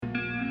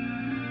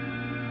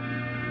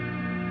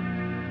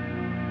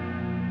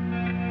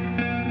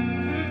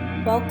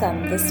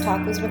Welcome. This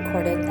talk was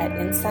recorded at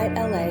Insight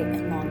LA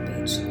in Long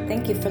Beach.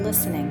 Thank you for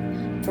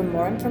listening. For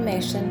more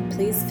information,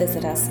 please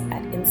visit us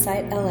at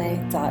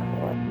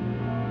insightla.org.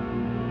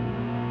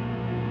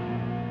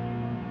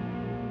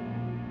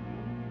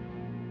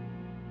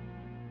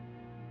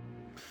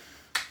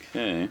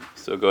 Okay,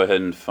 so go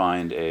ahead and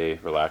find a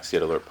relaxed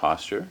yet alert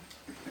posture.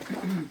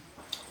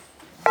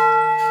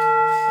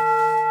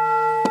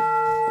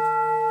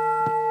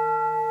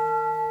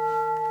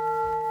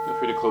 Feel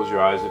free to close your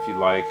eyes if you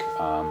like.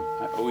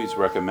 I always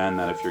recommend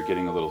that if you're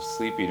getting a little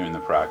sleepy during the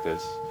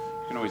practice,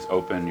 you can always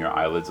open your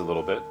eyelids a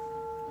little bit.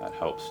 That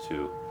helps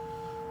to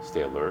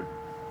stay alert.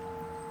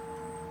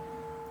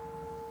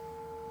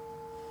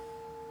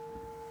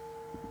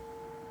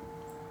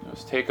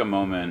 Just take a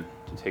moment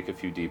to take a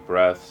few deep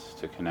breaths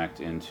to connect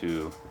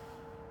into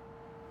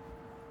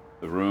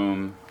the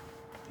room,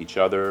 each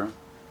other,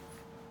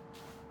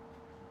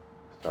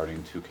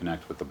 starting to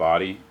connect with the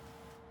body.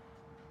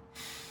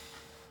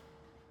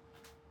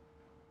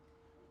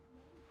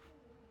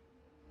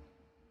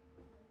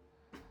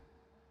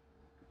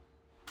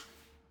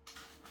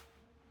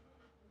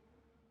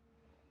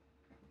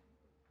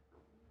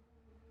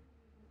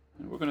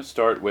 And we're going to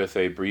start with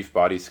a brief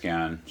body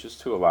scan just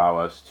to allow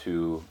us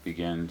to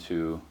begin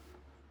to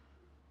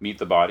meet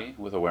the body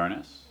with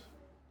awareness.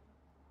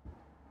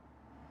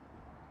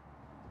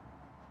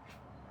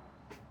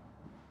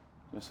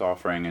 Just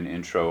offering an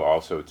intro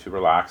also to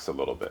relax a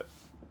little bit,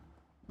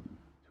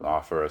 to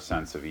offer a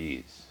sense of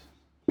ease.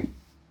 And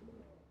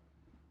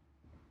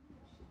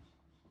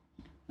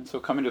so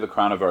coming to the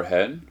crown of our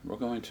head, we're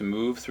going to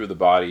move through the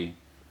body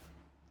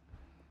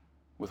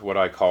with what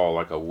I call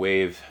like a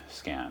wave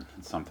scan.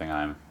 It's something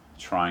I'm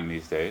trying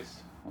these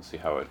days. We'll see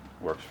how it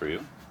works for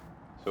you.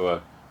 So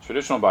a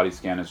traditional body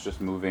scan is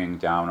just moving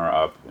down or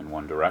up in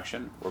one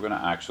direction. We're going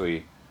to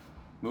actually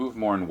move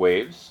more in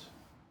waves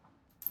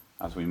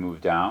as we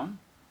move down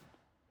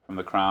from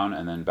the crown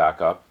and then back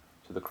up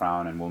to the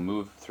crown, and we'll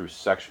move through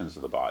sections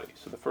of the body.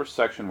 So the first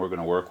section we're going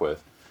to work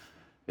with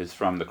is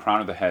from the crown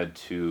of the head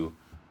to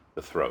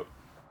the throat.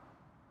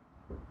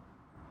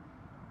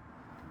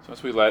 So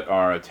as we let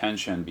our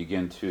attention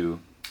begin to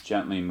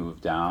gently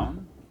move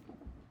down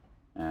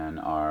and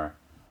our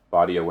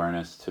body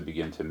awareness to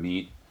begin to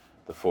meet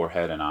the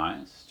forehead and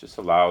eyes, just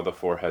allow the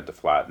forehead to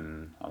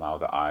flatten, allow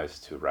the eyes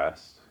to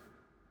rest.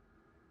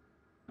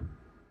 As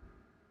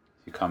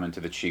you come into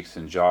the cheeks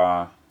and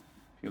jaw,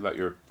 if you let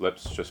your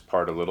lips just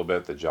part a little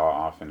bit, the jaw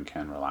often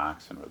can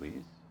relax and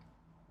release.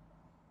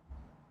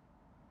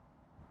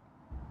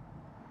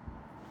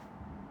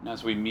 And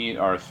as we meet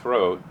our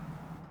throat,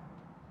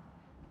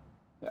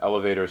 the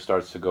elevator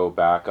starts to go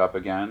back up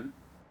again,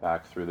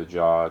 back through the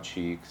jaw,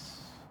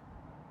 cheeks,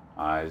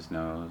 eyes,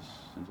 nose,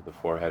 into the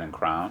forehead and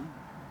crown.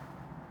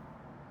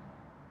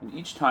 And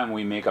each time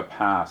we make a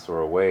pass or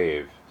a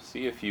wave,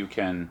 see if you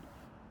can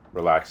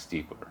relax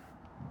deeper.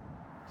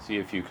 See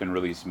if you can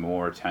release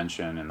more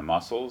tension in the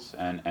muscles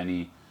and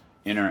any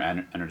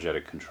inner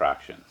energetic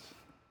contractions.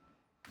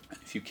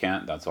 If you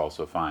can't, that's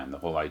also fine. The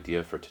whole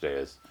idea for today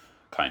is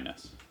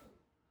kindness,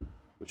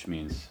 which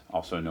means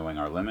also knowing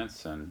our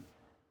limits and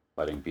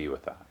letting be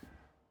with that.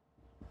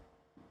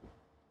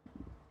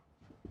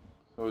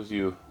 So as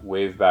you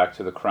wave back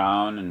to the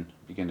crown and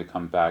begin to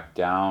come back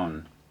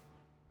down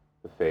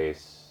the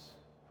face,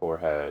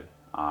 forehead,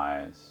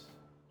 eyes,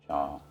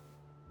 jaw,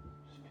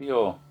 just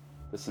feel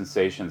the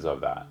sensations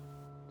of that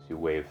as you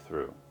wave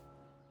through.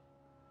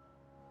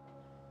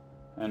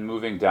 And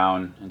moving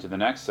down into the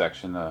next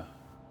section, the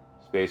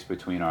space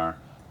between our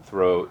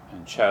throat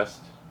and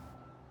chest,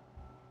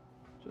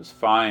 just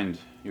find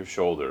your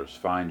shoulders,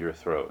 find your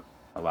throat,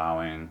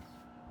 allowing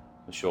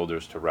the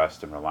shoulders to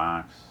rest and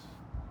relax.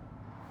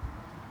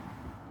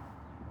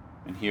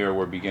 And here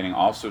we're beginning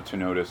also to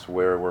notice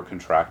where we're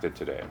contracted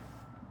today,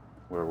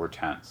 where we're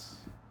tense.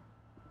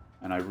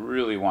 And I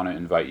really want to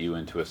invite you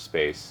into a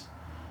space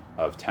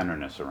of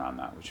tenderness around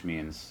that, which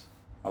means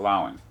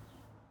allowing,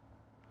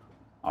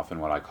 often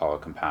what I call a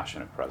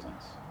compassionate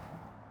presence.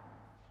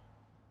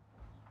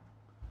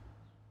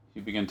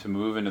 You begin to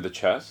move into the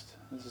chest.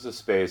 This is a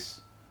space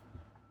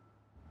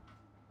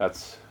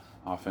that's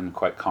often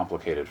quite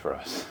complicated for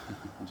us.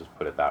 I'll just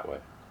put it that way.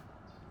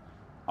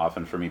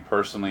 Often for me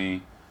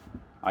personally,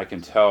 I can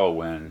tell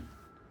when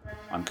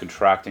I'm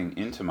contracting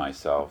into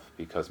myself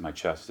because my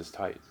chest is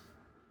tight.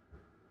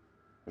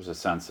 There's a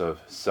sense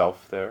of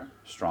self there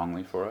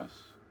strongly for us.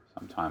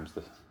 Sometimes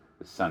the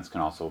sense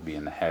can also be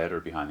in the head or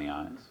behind the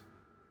eyes.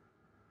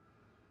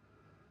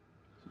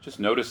 So just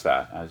notice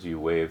that as you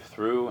wave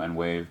through and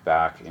wave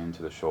back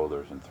into the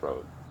shoulders and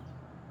throat.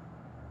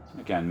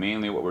 Again,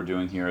 mainly what we're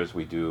doing here is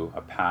we do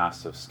a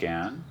passive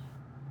scan,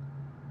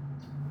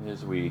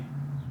 is we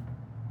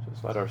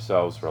just let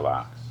ourselves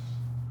relax,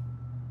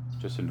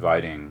 just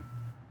inviting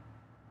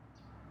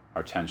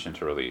our tension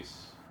to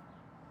release.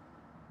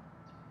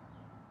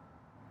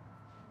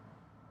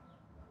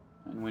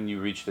 And when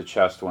you reach the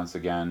chest once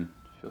again,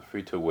 feel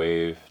free to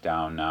wave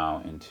down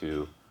now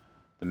into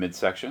the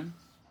midsection,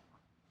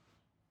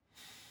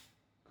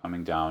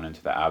 coming down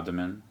into the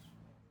abdomen,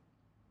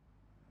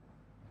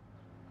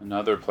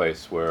 Another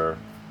place where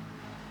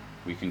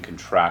we can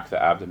contract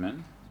the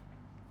abdomen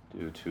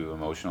due to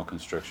emotional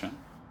constriction.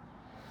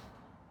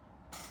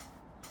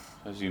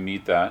 As you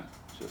meet that,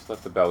 just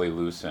let the belly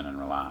loosen and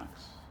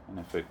relax. And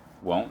if it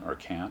won't or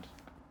can't,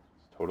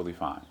 it's totally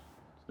fine.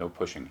 There's no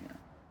pushing here.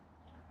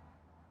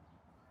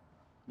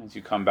 As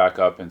you come back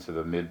up into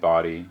the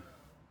mid-body,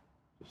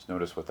 just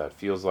notice what that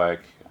feels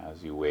like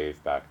as you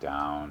wave back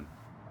down.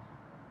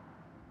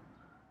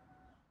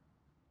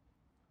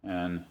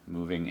 And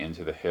moving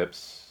into the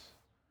hips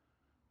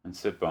and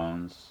sit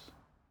bones.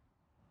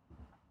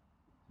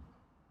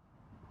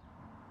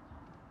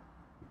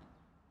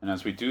 And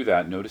as we do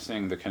that,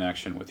 noticing the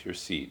connection with your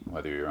seat,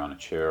 whether you're on a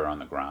chair or on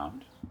the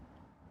ground.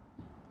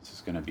 This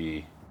is going to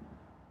be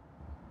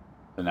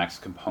the next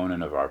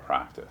component of our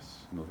practice,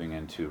 moving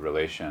into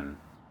relation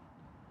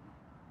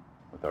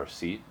with our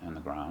seat and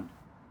the ground.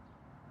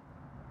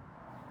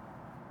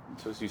 And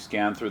so as you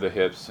scan through the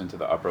hips into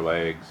the upper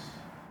legs,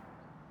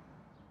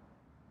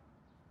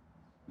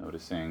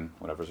 noticing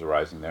whatever's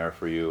arising there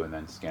for you, and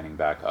then scanning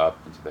back up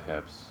into the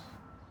hips.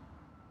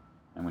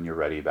 And when you're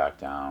ready, back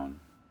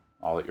down,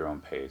 all at your own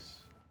pace.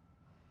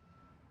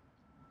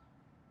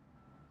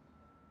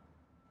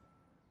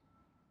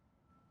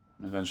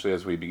 And eventually,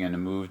 as we begin to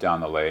move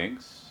down the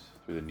legs,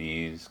 through the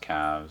knees,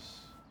 calves,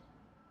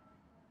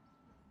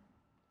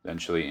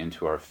 eventually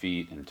into our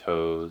feet and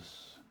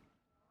toes.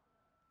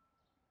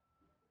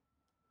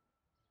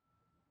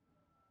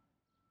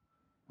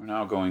 We're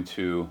now going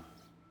to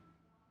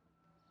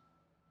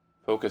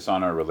focus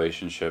on our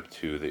relationship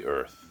to the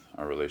earth,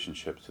 our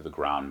relationship to the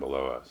ground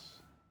below us.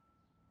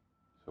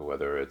 So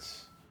whether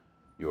it's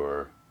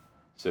your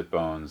sit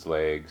bones,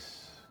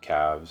 legs,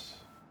 calves,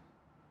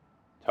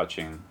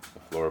 touching the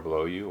floor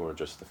below you, or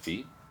just the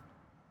feet,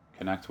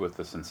 connect with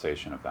the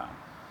sensation of that.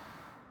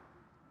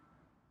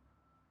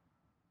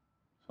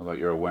 So let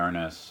your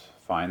awareness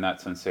find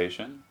that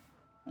sensation.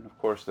 And of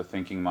course, the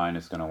thinking mind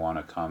is going to want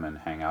to come and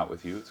hang out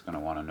with you. It's going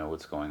to want to know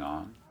what's going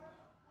on.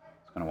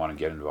 It's going to want to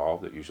get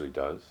involved. It usually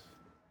does.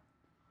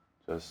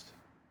 Just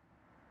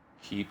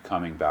keep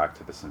coming back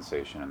to the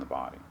sensation in the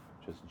body.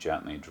 Just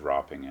gently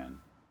dropping in,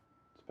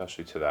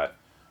 especially to that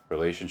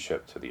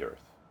relationship to the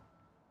earth.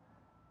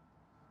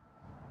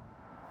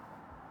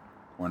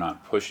 We're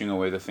not pushing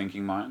away the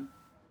thinking mind.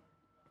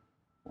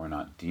 We're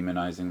not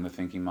demonizing the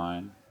thinking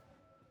mind.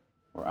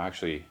 We're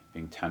actually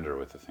being tender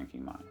with the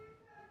thinking mind.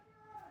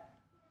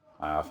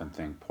 I often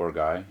think, poor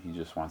guy, he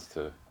just wants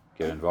to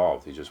get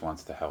involved. He just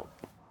wants to help.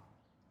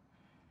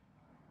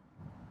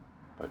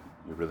 But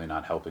you're really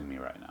not helping me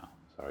right now.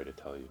 Sorry to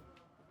tell you.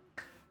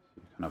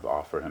 You kind of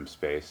offer him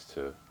space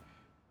to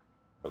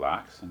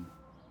relax and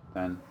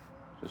then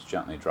just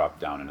gently drop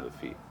down into the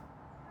feet.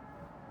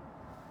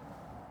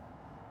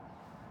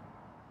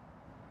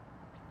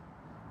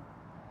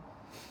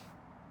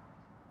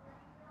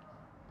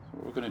 So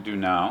what we're going to do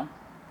now,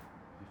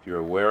 if you're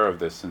aware of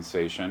this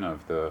sensation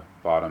of the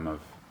bottom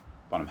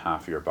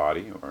half of your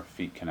body or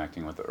feet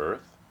connecting with the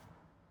earth,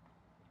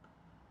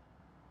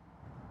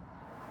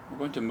 we're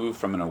going to move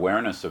from an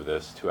awareness of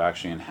this to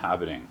actually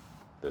inhabiting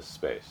this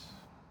space.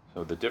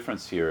 So the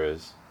difference here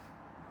is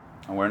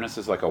awareness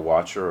is like a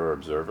watcher or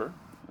observer.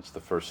 It's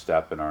the first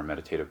step in our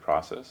meditative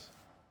process.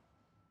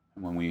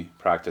 And when we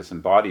practice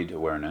embodied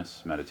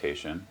awareness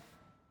meditation,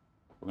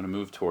 we're going to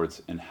move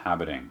towards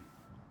inhabiting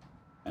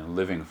and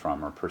living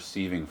from or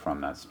perceiving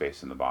from that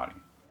space in the body.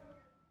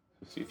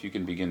 So see if you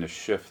can begin to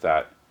shift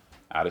that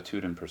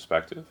attitude and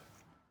perspective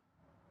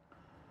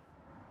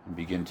and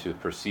begin to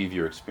perceive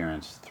your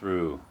experience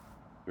through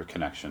your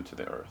connection to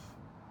the earth.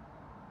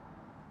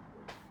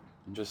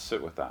 And just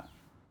sit with that.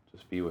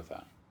 Just be with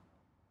that.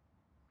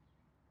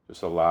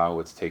 Just allow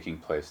what's taking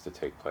place to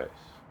take place.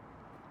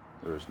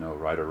 There is no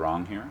right or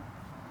wrong here.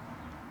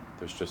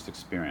 There's just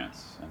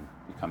experience and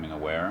becoming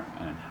aware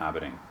and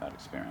inhabiting that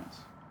experience.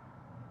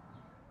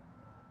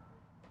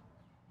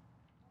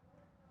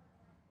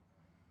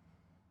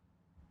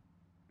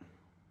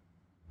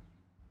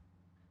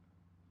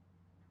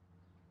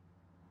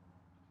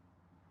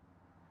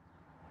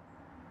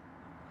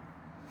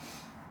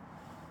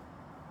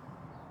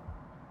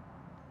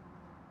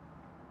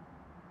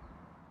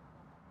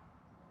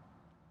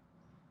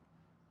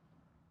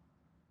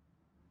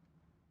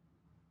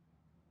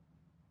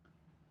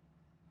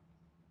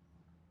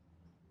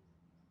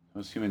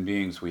 As human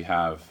beings, we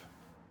have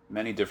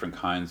many different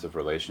kinds of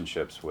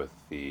relationships with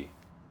the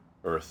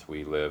earth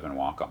we live and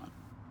walk on.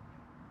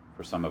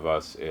 For some of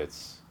us,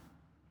 it's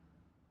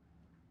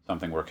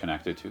something we're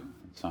connected to.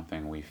 It's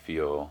something we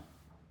feel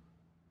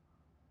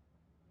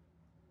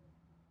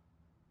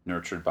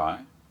nurtured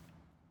by.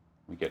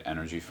 We get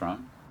energy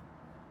from.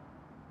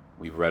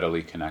 We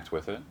readily connect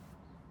with it.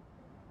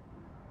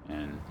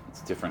 And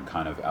it's different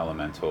kind of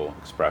elemental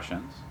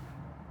expressions.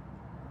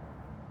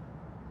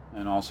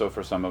 And also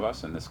for some of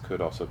us, and this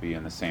could also be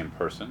in the same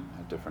person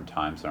at different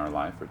times in our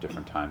life or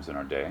different times in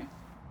our day,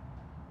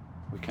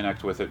 we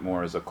connect with it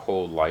more as a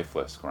cold,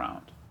 lifeless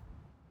ground.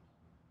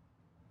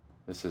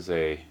 This is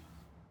a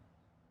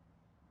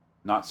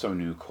not so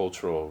new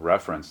cultural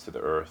reference to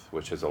the earth,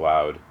 which has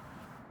allowed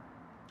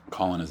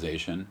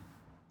colonization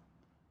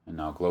and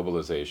now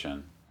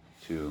globalization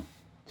to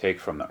take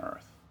from the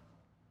earth.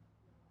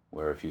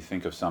 Where if you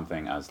think of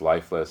something as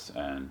lifeless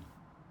and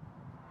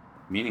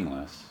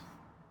meaningless,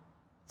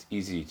 it's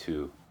easy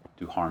to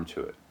do harm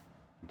to it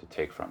and to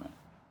take from it.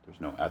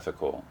 There's no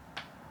ethical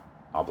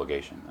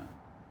obligation then.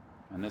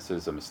 And this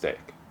is a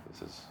mistake.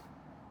 This is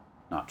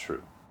not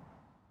true.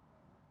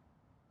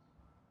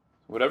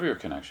 Whatever your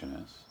connection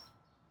is,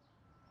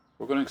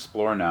 we're going to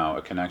explore now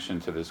a connection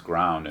to this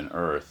ground and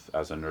earth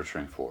as a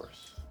nurturing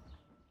force.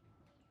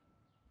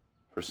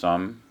 For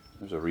some,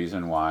 there's a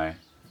reason why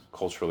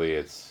culturally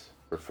it's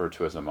referred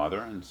to as a mother,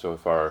 and so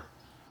if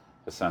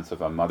the sense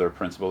of a mother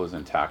principle is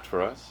intact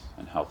for us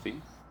and healthy,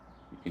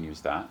 you can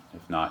use that.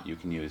 If not, you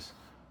can use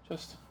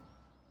just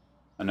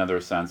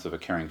another sense of a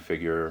caring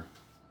figure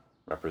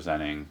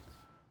representing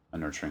a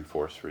nurturing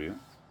force for you.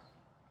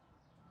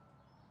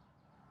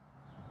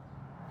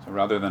 So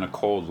rather than a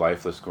cold,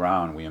 lifeless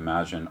ground, we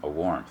imagine a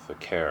warmth, a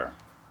care,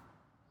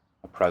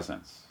 a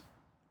presence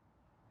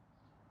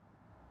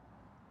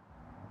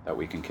that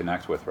we can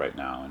connect with right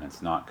now. And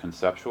it's not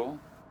conceptual,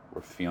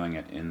 we're feeling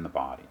it in the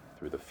body,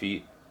 through the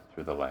feet,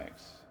 through the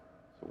legs.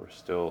 So we're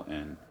still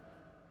in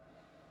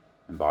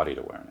embodied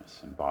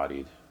awareness,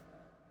 inhabiting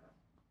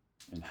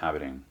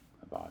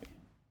the body.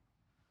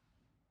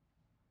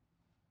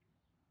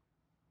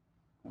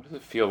 What does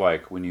it feel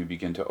like when you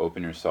begin to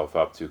open yourself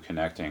up to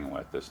connecting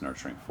with this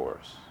nurturing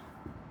force?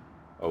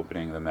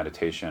 Opening the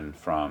meditation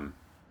from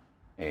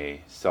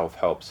a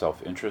self-help,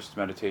 self-interest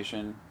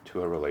meditation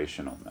to a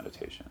relational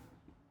meditation.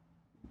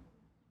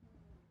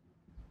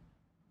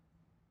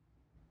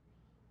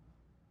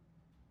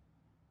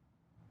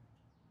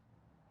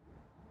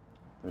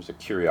 There's a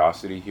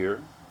curiosity here,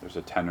 there's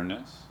a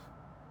tenderness.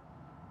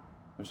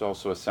 There's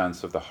also a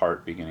sense of the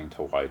heart beginning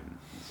to widen.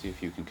 See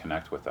if you can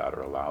connect with that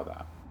or allow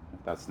that.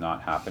 If that's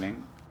not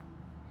happening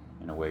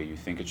in a way you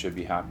think it should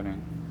be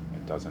happening,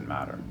 it doesn't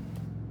matter.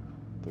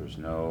 There's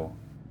no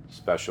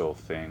special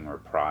thing or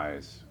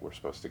prize we're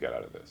supposed to get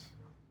out of this.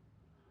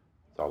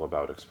 It's all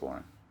about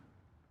exploring.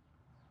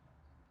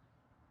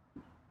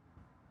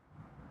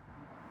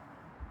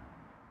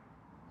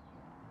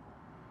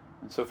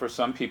 And so for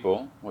some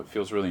people, what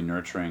feels really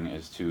nurturing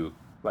is to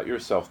let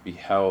yourself be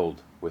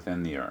held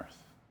within the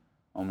earth,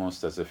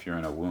 almost as if you're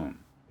in a womb,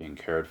 being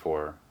cared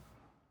for.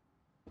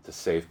 It's a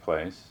safe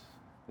place.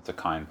 It's a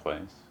kind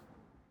place.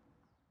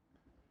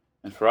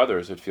 And for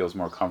others, it feels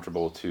more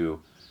comfortable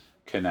to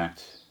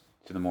connect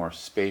to the more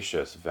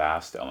spacious,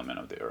 vast element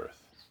of the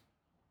earth.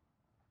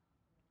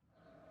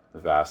 The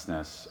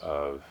vastness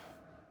of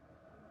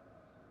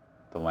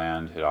the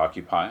land it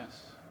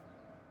occupies.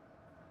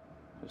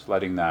 Just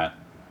letting that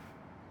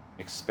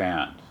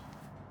expand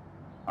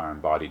our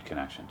embodied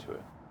connection to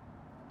it.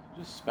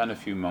 Just spend a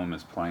few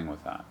moments playing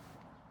with that.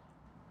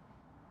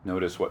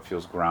 Notice what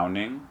feels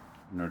grounding,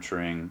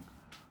 nurturing,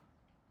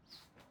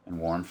 and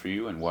warm for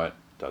you, and what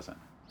doesn't.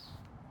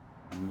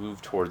 And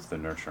move towards the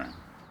nurturing.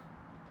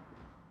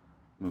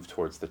 Move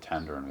towards the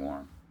tender and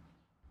warm.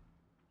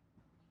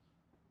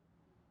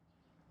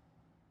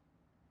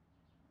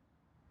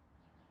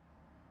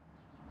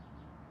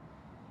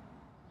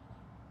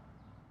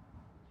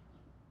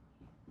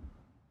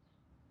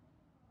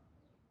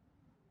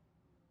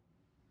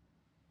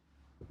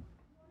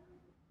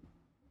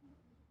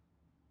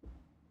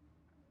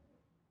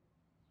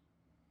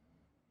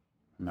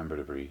 Remember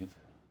to breathe.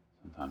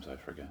 Sometimes I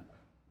forget.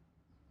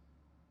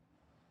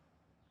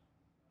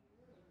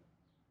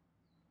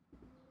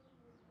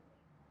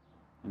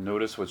 And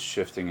notice what's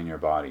shifting in your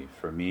body.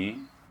 For me,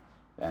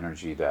 the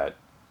energy that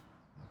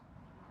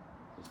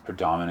is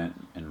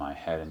predominant in my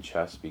head and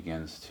chest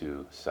begins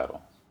to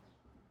settle.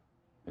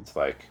 It's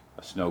like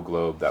a snow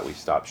globe that we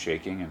stop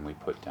shaking and we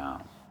put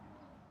down.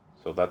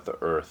 So let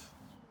the earth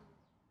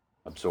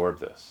absorb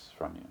this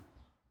from you.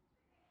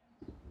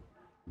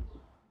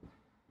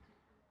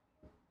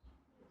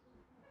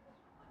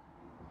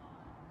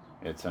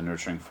 It's a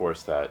nurturing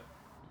force that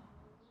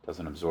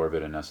doesn't absorb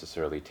it and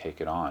necessarily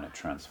take it on. It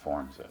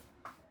transforms it.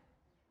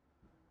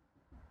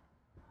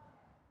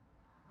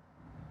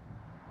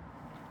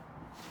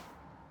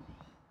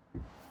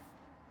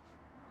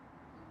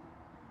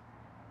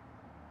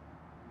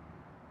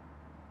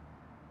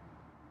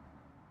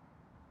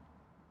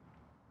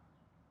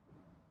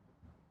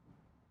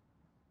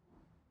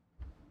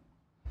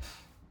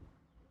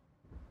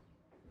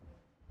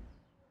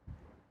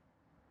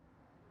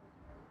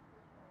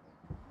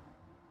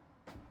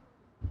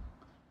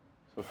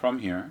 So from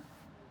here,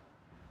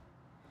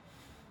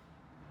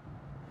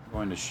 I'm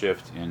going to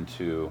shift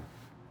into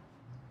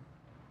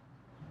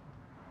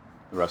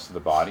the rest of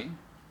the body.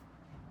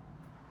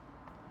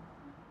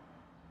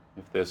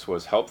 If this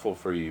was helpful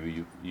for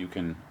you, you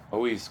can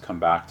always come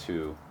back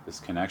to this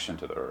connection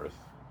to the earth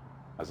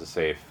as a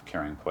safe,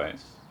 caring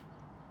place,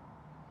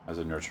 as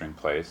a nurturing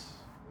place,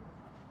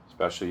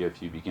 especially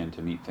if you begin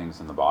to meet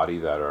things in the body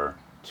that are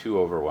too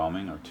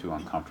overwhelming or too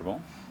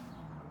uncomfortable.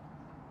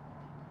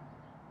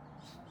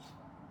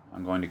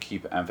 I'm going to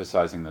keep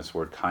emphasizing this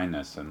word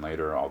kindness, and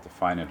later I'll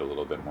define it a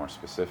little bit more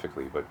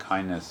specifically. But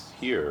kindness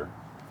here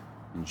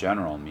in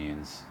general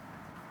means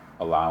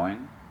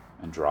allowing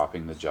and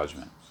dropping the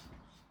judgment.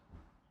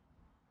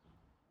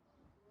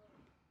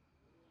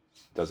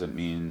 Doesn't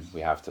mean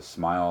we have to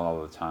smile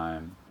all the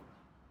time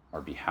or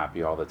be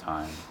happy all the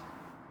time.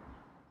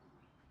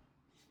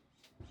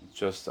 It's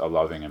just a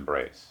loving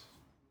embrace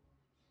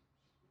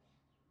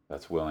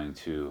that's willing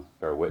to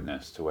bear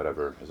witness to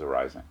whatever is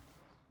arising.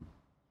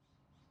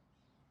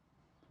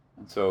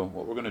 And so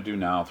what we're going to do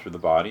now through the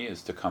body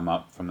is to come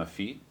up from the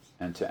feet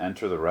and to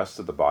enter the rest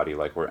of the body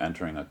like we're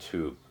entering a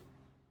tube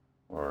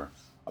or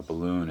a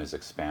balloon is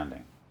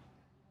expanding.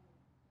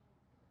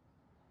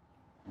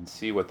 And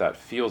see what that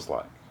feels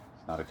like.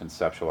 It's not a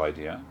conceptual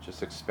idea.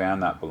 Just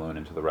expand that balloon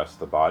into the rest of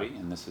the body,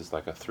 and this is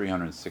like a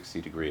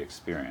 360-degree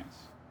experience.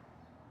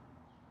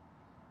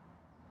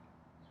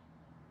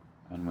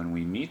 And when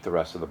we meet the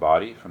rest of the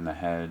body, from the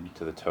head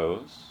to the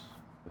toes,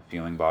 the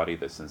feeling body,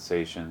 the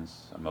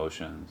sensations,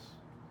 emotions,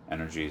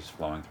 energies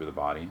flowing through the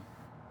body,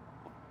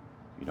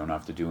 you don't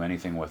have to do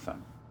anything with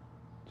them.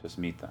 Just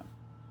meet them.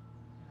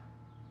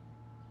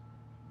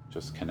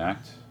 Just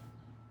connect,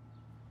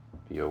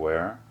 be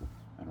aware,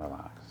 and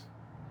relax.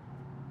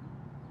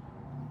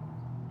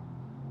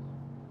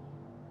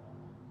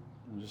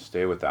 And just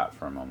stay with that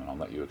for a moment. I'll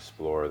let you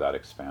explore that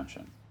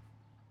expansion.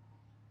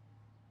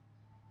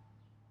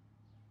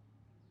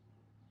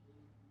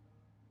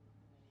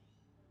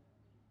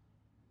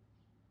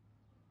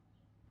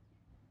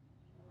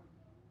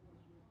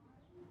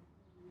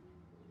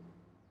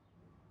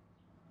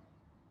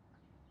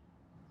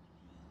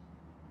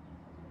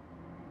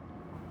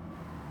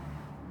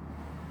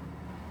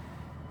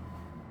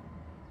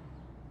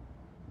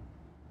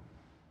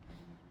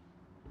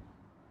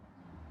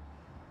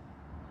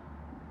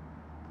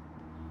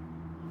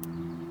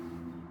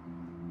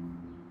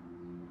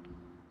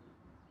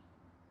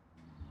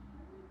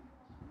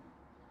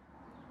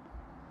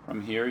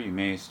 From here, you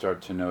may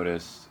start to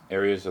notice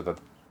areas of the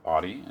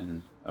body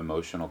and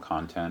emotional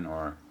content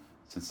or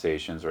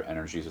sensations or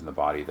energies in the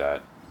body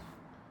that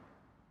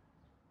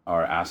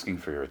are asking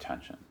for your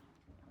attention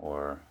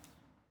or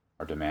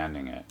are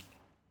demanding it,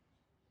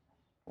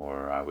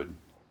 or I would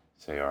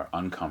say are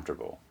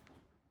uncomfortable,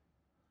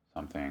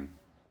 something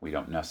we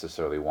don't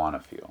necessarily want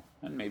to feel.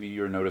 And maybe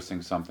you're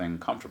noticing something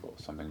comfortable,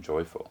 something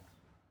joyful,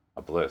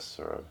 a bliss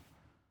or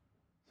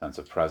a sense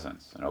of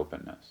presence and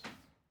openness.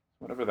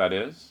 Whatever that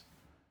is,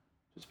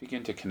 just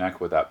begin to connect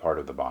with that part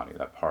of the body,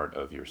 that part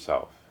of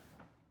yourself.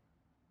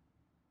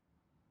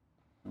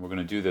 And we're going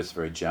to do this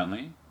very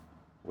gently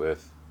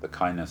with the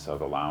kindness of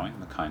allowing,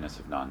 the kindness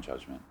of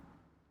non-judgment.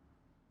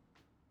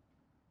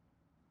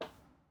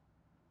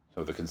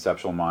 So the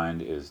conceptual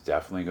mind is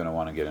definitely going to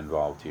want to get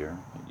involved here.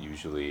 It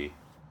usually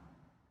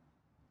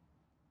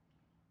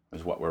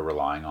is what we're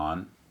relying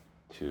on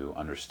to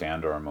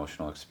understand our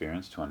emotional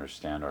experience, to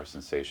understand our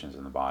sensations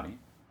in the body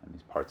and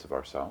these parts of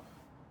ourself.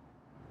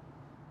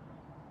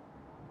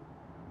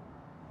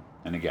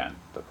 And again,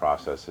 the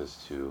process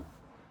is to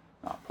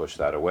not push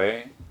that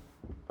away,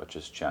 but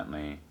just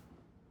gently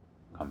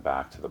come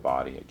back to the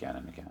body again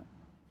and again.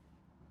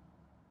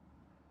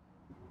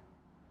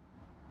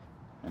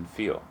 And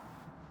feel.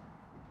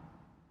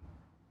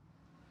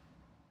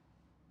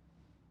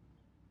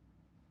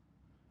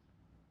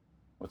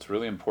 What's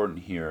really important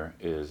here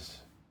is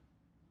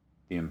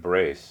the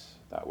embrace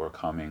that we're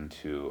coming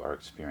to our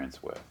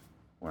experience with.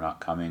 We're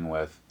not coming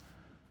with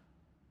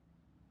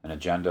an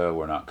agenda,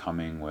 we're not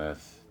coming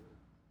with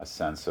a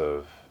sense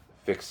of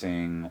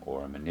fixing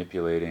or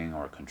manipulating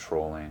or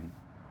controlling.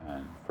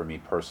 And for me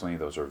personally,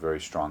 those are very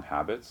strong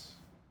habits.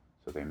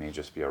 So they may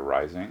just be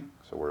arising.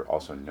 So we're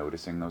also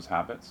noticing those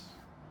habits.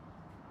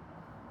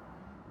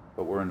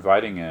 But we're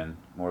inviting in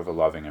more of a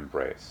loving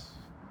embrace,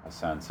 a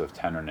sense of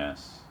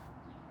tenderness,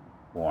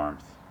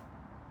 warmth,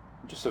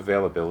 just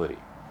availability.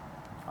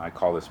 I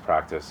call this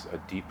practice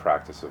a deep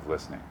practice of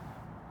listening.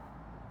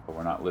 But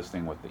we're not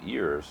listening with the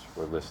ears,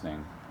 we're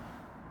listening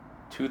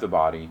to the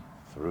body,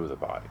 through the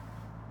body.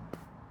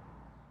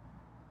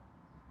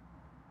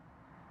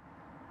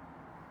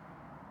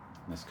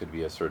 This could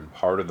be a certain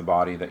part of the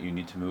body that you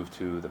need to move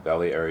to, the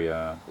belly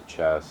area, the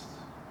chest,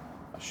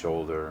 a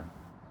shoulder.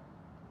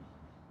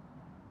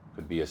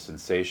 Could be a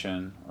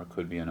sensation or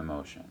could be an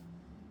emotion.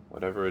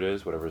 Whatever it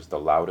is, whatever is the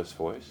loudest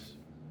voice,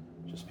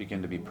 just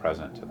begin to be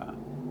present to that.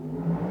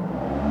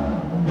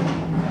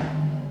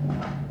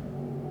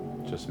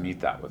 Just meet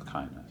that with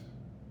kindness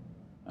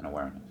and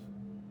awareness.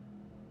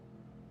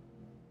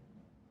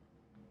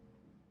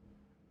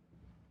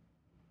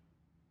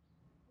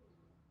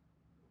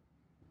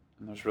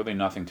 And there's really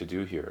nothing to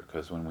do here,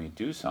 because when we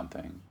do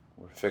something,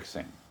 we're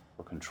fixing,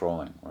 we're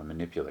controlling, we're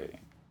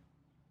manipulating.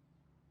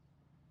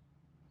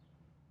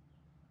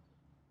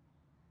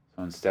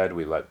 So instead,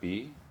 we let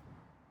be,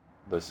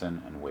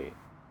 listen, and wait.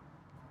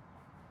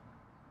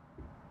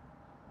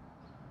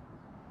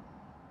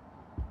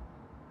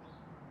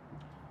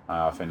 I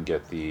often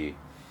get the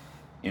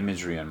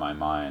imagery in my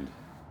mind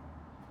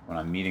when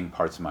I'm meeting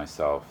parts of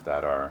myself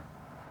that are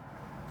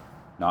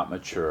not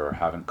mature or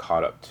haven't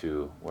caught up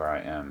to where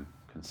I am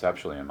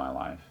conceptually in my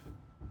life.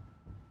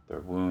 Their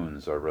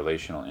wounds or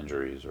relational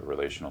injuries or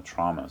relational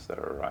traumas that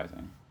are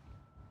arising.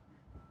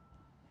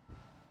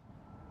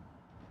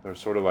 They're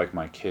sort of like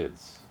my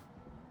kids.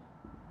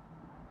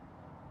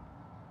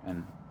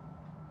 And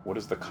what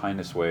is the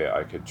kindest way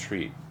I could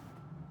treat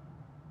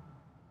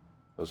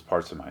those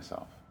parts of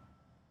myself?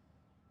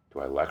 Do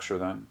I lecture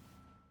them?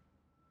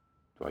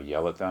 Do I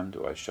yell at them?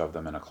 Do I shove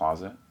them in a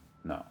closet?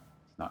 No,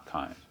 it's not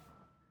kind.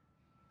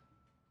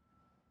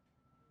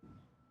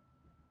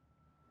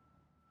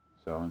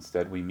 So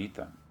instead we meet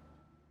them.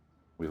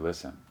 We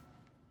listen.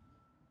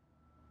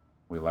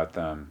 We let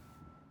them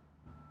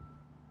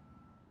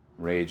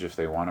rage if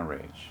they want to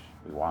rage.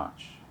 We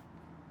watch.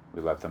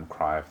 We let them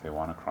cry if they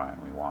want to cry,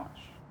 and we watch.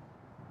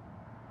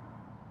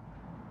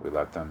 We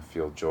let them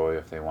feel joy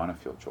if they want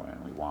to feel joy,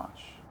 and we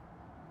watch.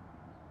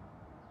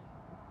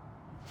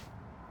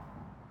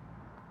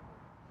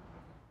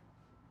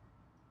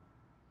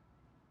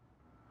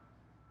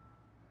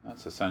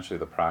 That's essentially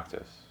the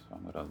practice. So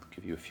I'm going to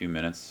give you a few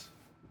minutes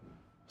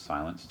of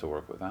silence to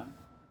work with that.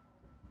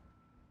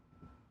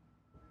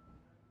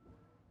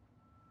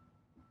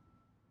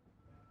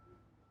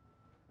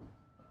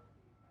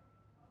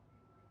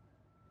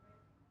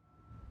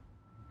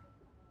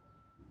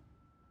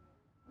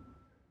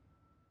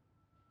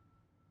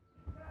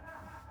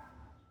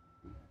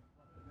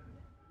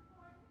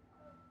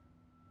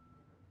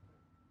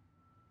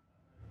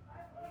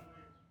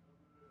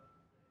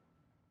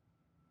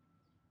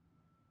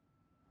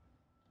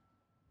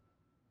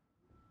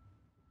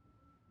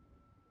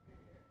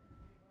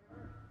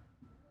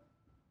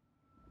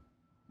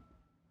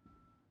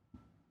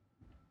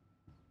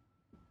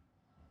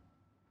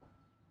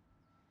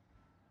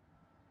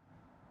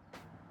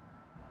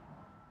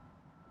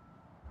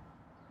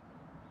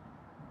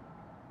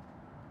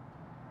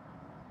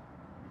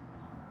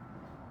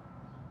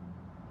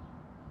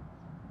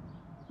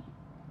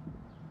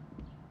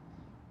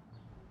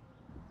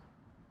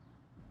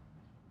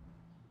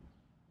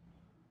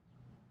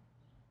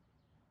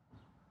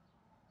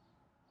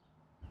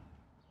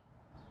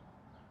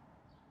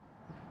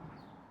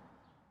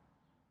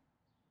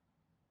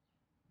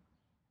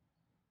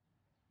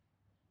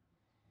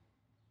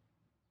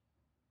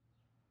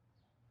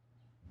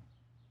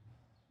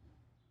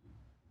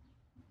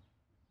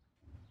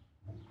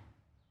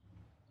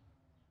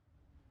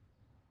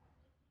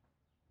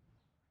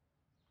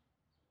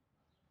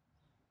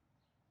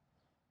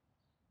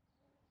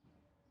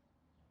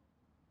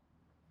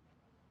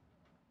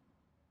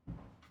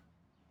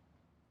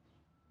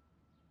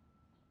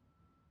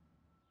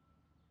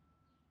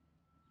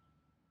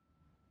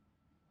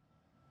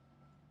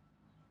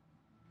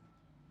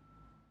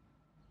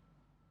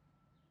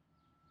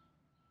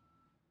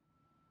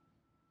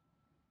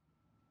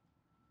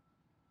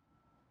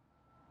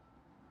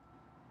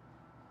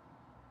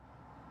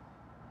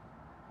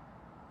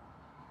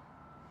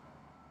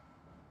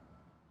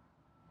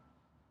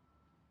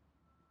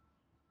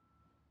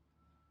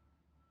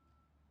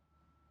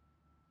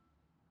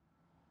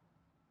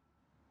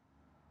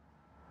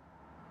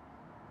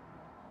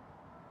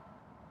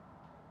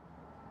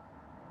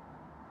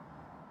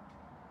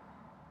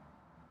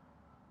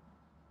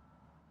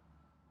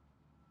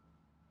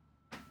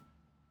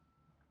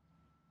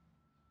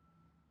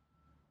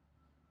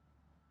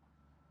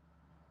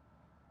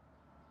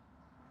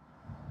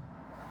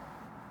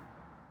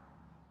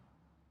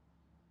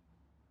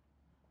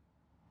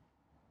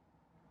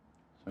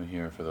 So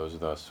here, for those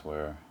of us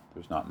where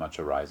there's not much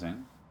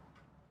arising,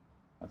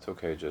 that's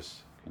okay, just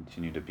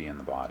continue to be in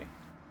the body.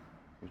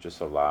 You're just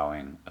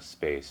allowing a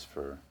space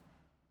for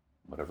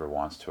whatever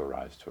wants to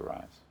arise.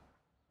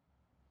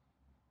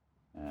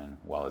 And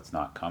while it's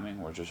not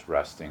coming, we're just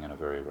resting in a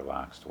very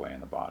relaxed way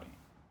in the body,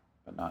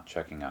 but not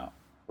checking out.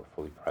 We're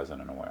fully present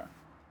and aware.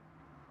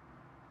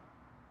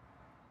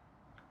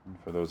 And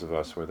for those of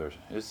us where there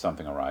is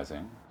something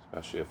arising,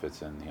 especially if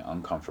it's in the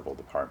uncomfortable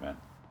department,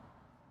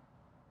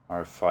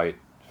 our fight,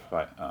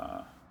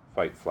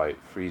 flight,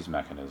 freeze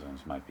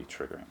mechanisms might be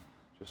triggering.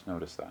 Just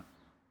notice that.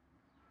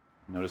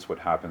 Notice what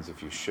happens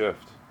if you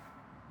shift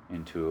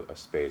into a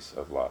space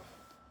of love,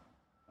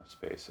 a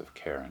space of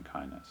care and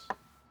kindness.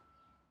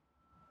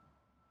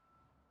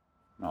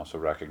 And also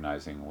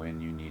recognizing when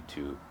you need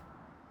to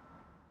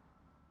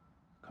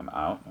come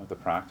out of the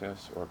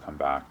practice or come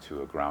back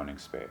to a grounding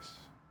space.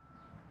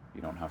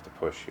 You don't have to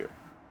push here.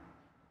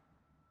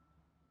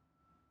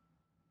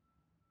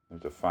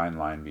 There's a fine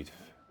line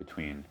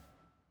between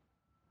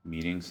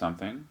meeting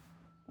something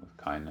with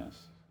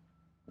kindness,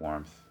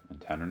 warmth, and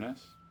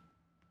tenderness,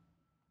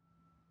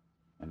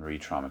 and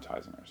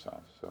re-traumatizing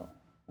ourselves. So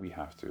we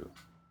have to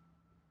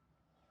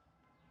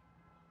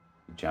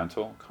be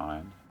gentle,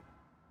 kind,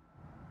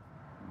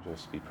 and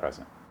just be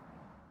present.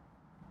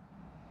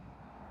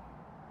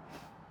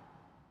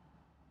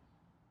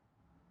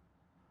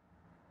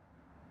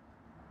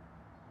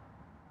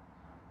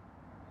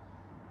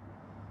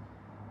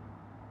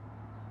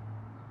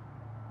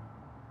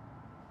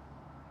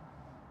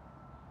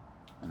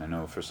 And I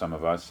know for some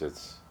of us,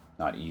 it's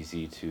not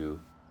easy to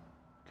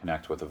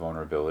connect with the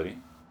vulnerability.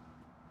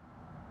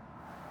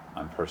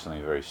 I'm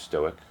personally very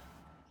stoic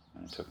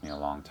And it took me a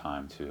long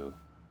time to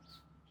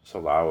just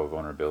allow a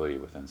vulnerability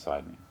within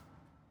inside me.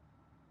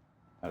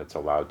 That it's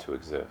allowed to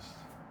exist.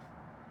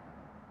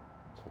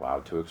 It's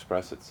allowed to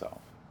express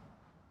itself.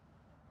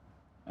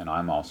 And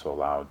I'm also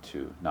allowed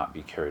to not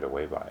be carried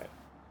away by it.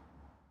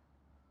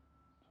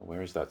 So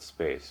where is that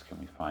space? Can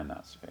we find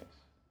that space?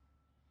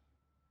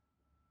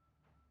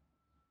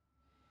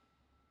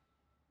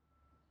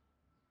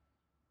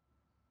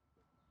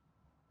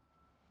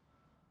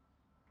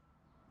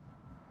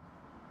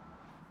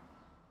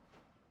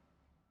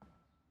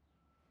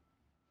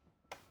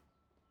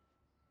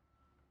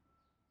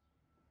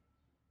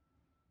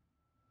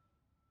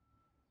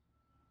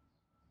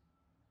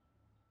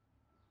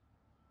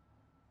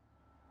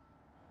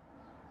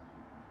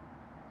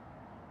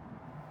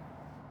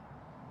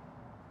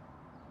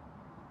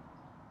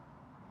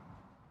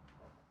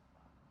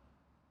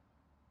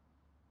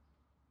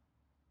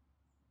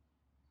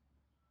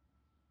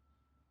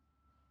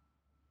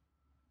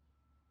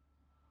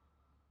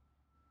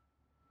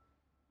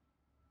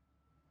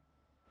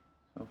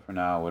 So for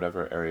now,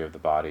 whatever area of the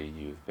body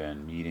you've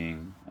been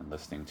meeting and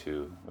listening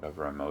to,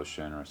 whatever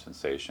emotion or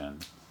sensation,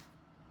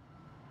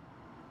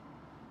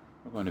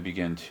 we're going to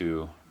begin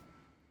to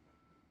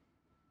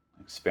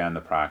expand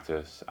the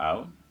practice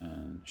out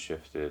and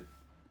shift it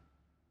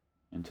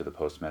into the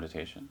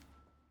post-meditation.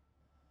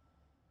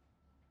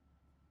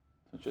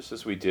 So just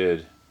as we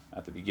did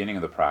at the beginning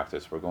of the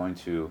practice, we're going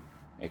to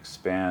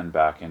expand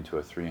back into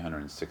a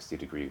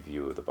 360-degree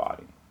view of the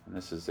body. And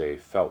this is a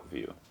felt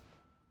view,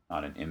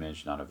 not an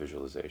image, not a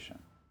visualization.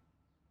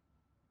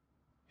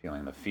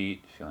 Feeling the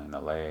feet, feeling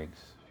the legs,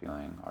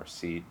 feeling our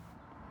seat,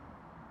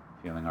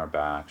 feeling our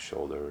back,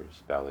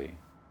 shoulders, belly,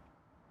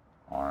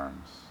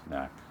 arms,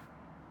 neck,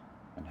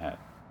 and head.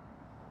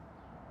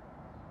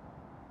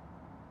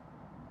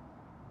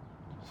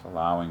 Just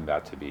allowing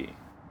that to be,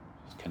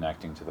 just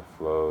connecting to the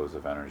flows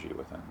of energy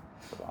within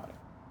the body.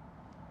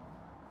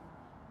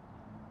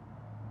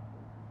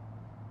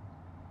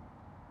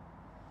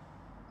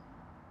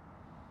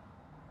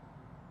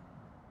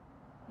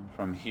 And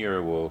from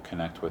here, we'll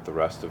connect with the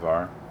rest of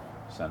our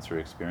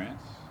sensory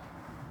experience.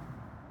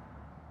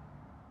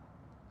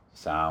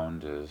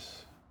 Sound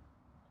is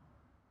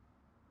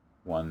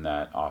one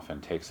that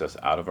often takes us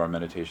out of our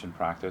meditation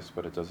practice,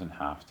 but it doesn't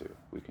have to.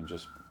 We can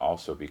just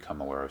also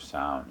become aware of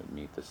sound and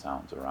meet the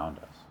sounds around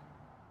us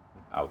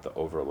without the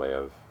overlay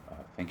of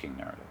thinking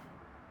narrative.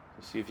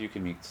 So see if you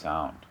can meet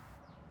sound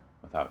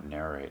without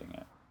narrating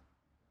it.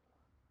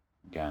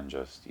 Again,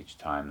 just each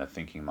time the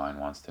thinking mind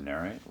wants to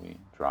narrate, we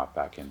drop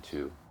back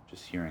into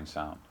just hearing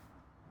sound.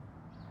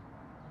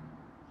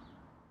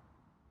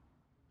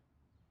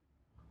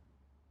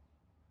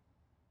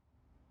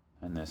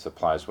 And this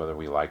applies whether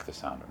we like the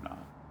sound or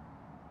not.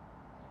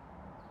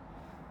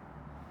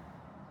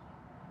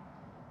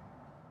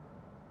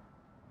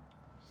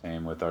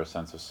 Same with our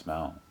sense of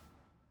smell,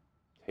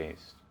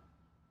 taste.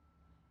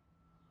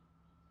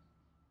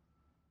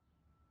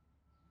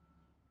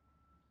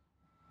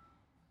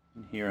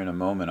 And here in a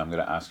moment, I'm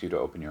going to ask you to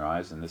open your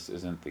eyes, and this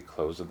isn't the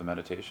close of the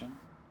meditation.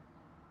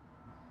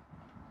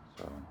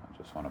 So I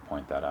just want to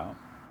point that out.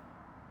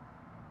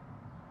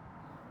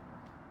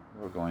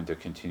 We're going to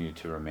continue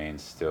to remain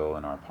still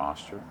in our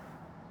posture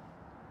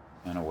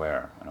and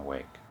aware and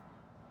awake.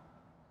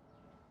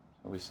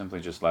 So we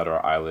simply just let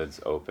our eyelids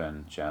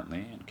open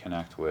gently and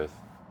connect with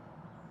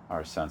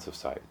our sense of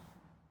sight.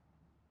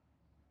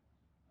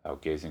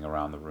 Without gazing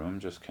around the room,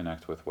 just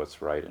connect with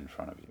what's right in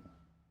front of you.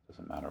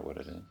 Doesn't matter what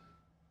it is.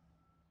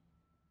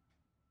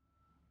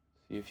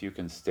 See if you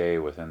can stay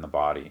within the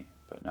body,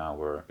 but now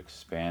we're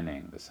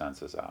expanding the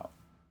senses out.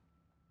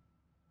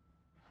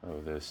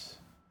 So this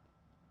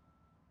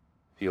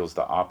feels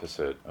the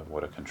opposite of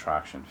what a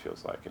contraction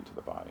feels like into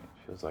the body.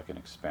 It feels like an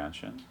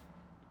expansion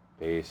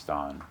based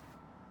on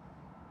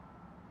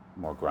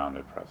more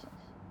grounded presence.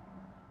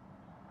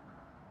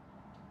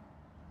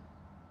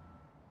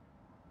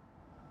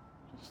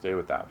 Just stay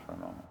with that for a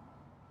moment.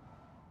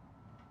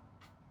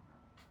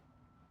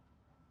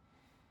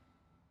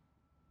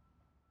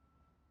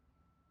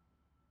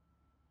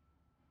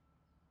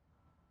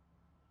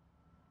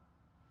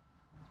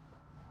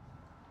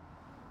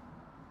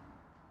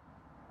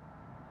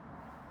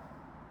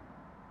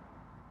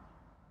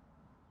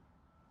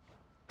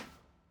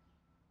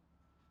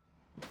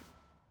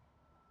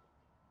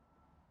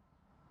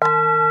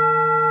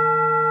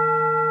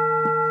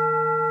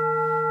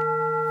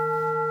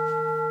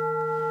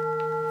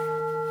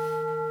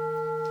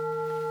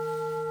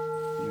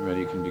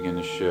 You can begin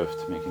to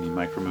shift, make any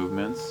micro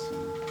movements,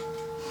 and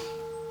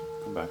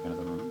come back into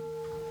the room.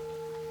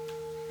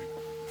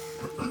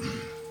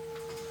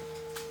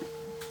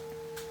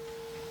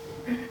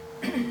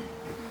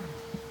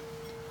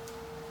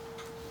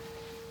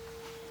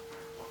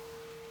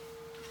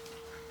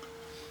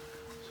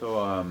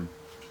 So,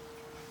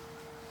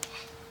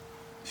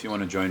 if you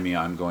want to join me,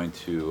 I'm going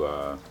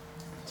to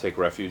take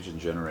refuge and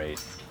generate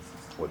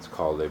what's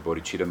called a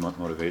bodhicitta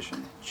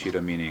motivation.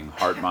 Chitta meaning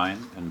heart,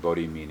 mind, and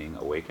bodhi meaning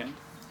awakened.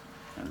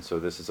 And so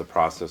this is a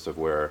process of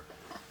where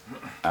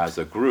as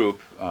a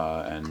group,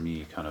 and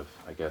me kind of,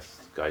 I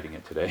guess, guiding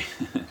it today,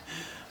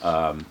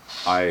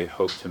 I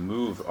hope to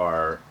move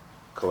our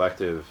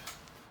collective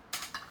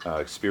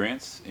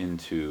experience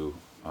into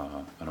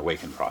an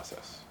awakened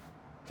process.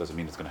 Doesn't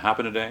mean it's going to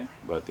happen today,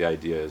 but the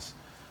idea is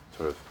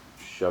sort of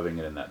shoving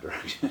it in that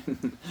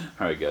direction,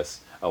 or I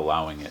guess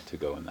allowing it to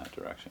go in that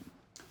direction.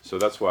 So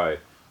that's why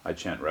I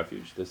chant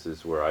refuge. This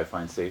is where I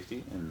find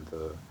safety in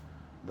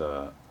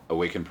the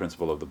awakened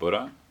principle of the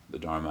Buddha, the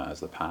Dharma as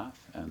the path,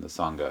 and the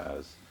Sangha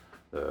as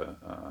the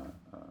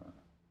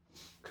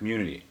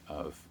community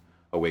of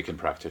awakened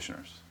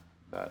practitioners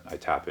that I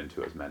tap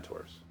into as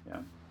mentors.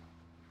 Yeah.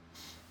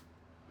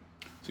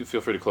 So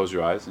feel free to close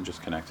your eyes and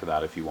just connect to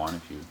that if you want,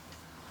 if you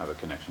have a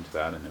connection to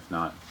that, and if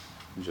not,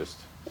 just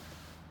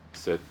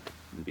sit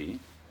and be.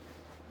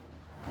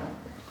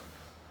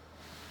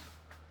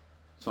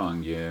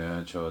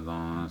 Sangye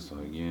chodan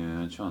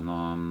sogye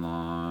chonam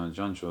na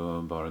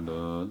jancho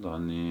bardo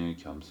dani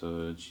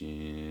kyamso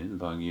chi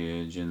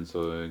dagye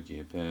jinso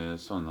gipe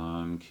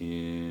sonam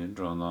ki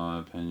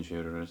drola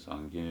penshir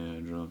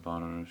sangye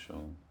drubar sho.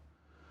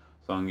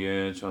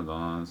 Sangye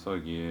chodan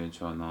sogye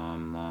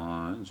chonam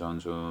na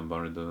jancho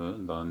bardo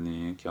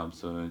dani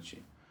kyamso chi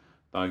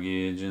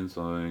dagye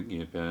jinso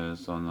gipe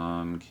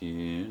sonam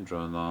ki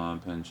drola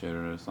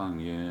penshir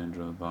sangye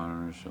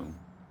drubar sho.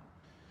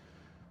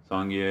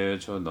 Sangye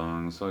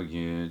chodang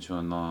sogye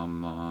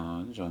chonam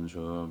na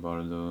jancho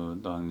bardo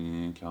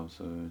dani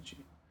kyapso chi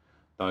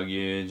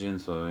dagye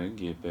jinso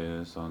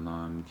gipe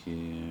sonam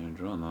ki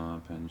drona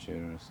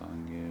pencher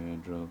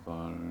sangye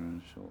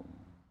drobar sho.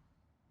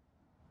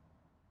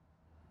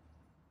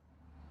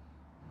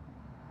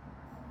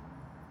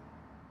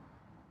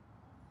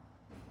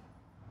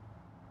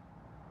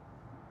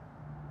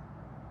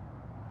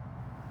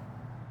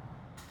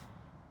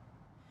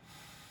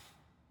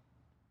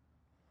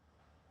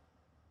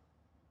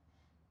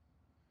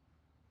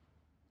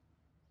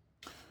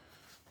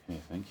 Okay,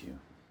 thank you.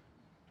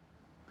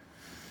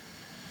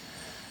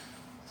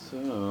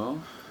 So,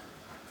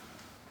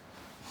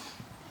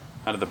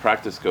 how did the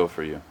practice go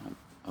for you?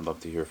 I'd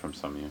love to hear from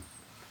some of you.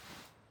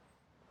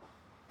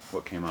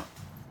 What came up?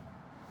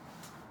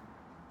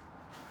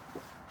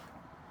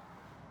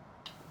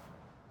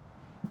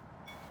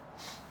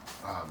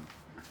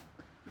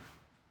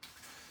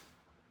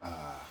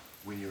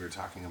 When you were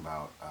talking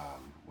about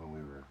when we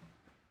were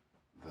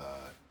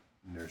the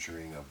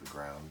nurturing of the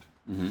ground,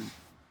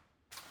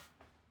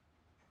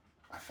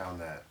 I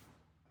found that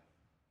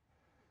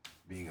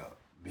being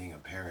a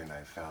parent,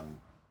 I found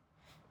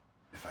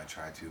if I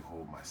try to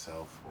hold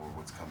myself or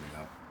what's coming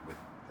up with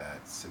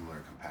that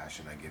similar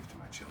compassion I give to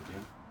my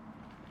children,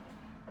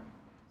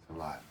 it's a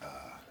lot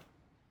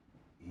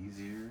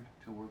easier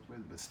to work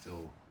with, but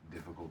still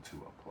difficult to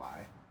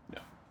apply. Yeah.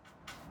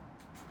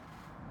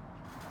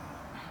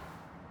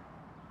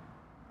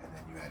 And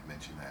then you had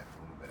mentioned that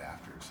a little bit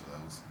after, so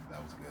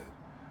that was good.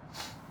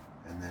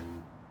 And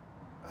then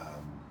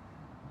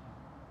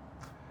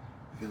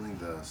feeling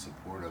the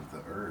support of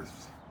the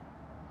earth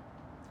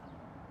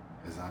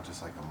is not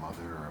just like a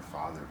mother or a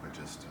father, but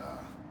just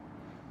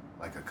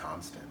like a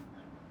constant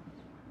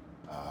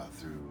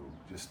through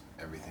just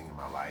everything in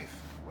my life,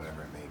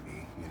 whatever it may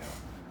be. You know,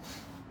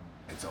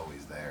 it's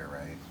always there,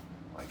 right?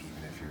 Like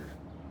even if you're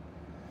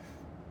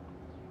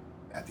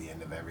at the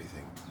end of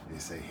everything, they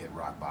say hit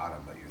rock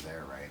bottom, but you're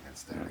there, right? And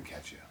it's there to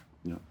catch you.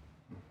 Yeah.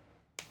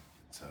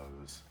 So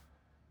it was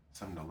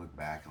something to look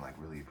back and like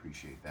really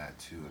appreciate that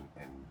too,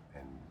 and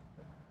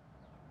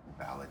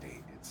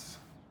validate it's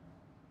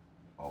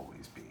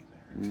always being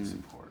there to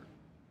support.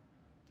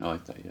 I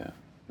like that, yeah.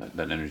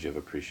 That energy of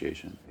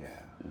appreciation.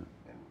 Yeah.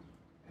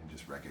 And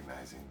just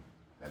recognizing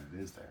that it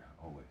is there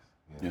always.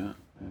 Yeah. You know?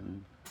 Yeah.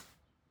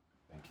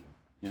 Thank you.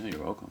 Yeah,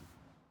 you're welcome.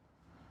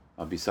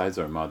 Besides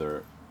our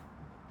mother,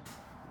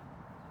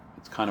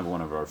 it's kind of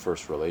one of our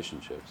first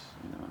relationships,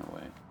 in a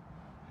way.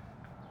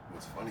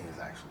 What's funny is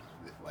actually,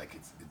 like,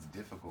 it's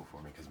difficult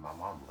for me because my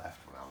mom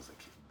left when I was a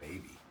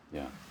baby.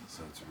 Yeah.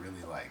 So it's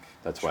really like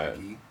That's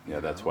tricky, why.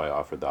 That's why I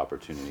offered the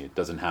opportunity. It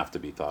doesn't have to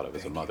be thought of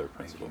as a mother Thank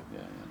principle. you.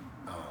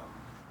 Yeah.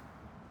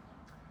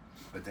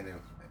 But then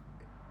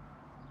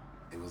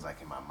it was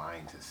like in my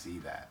mind to see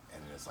that,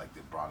 and it's like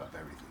it brought up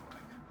everything,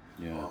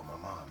 like, oh, my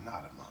mom,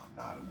 not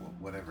a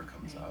whatever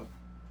comes up.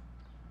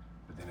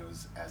 But then it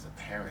was, as a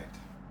parent,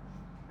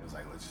 it was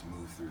like, let's just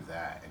move through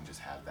that and just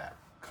have that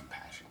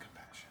compassion,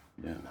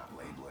 Yeah. and not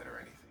label it or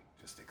anything.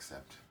 Just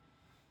accept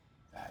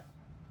that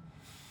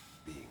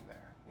being there,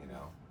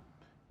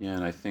 Yeah,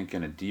 and I think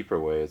in a deeper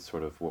way, it's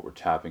sort of what we're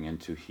tapping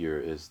into here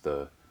is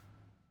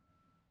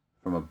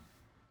from a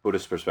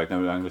Buddhist perspective.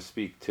 I'm going to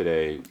speak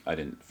today, I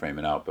didn't frame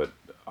it out, but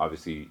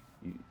obviously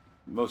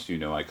most of you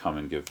know I come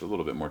and give a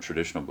little bit more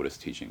traditional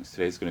Buddhist teachings.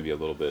 Today's going to be a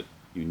little bit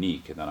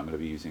unique in that I'm going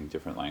to be using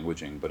different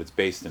languaging, but it's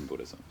based in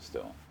Buddhism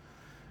still.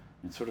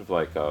 And sort of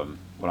like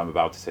what I'm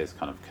about to say is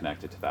kind of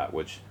connected to that,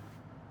 which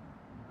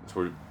is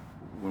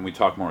when we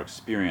talk more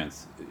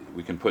experience,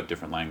 we can put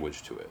different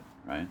language to it,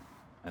 right?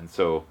 And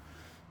so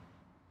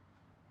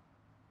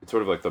it's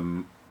sort of like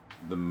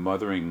the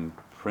mothering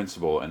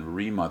principle and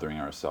remothering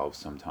ourselves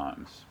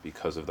sometimes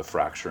because of the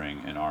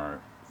fracturing in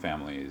our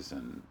families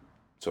and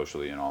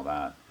socially and all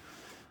that.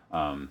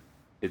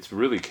 It's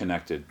really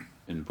connected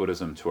in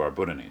Buddhism to our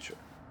Buddha nature,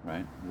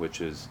 right?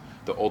 Which is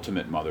the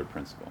ultimate mother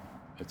principle.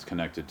 It's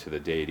connected to the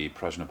deity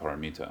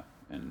Prajnaparamita,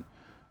 and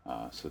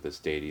so this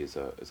deity is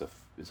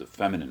a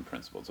feminine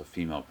principle. It's a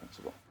female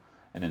principle,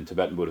 and in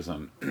Tibetan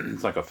Buddhism,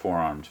 it's like a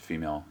four-armed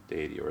female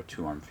deity or a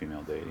two-armed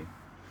female deity,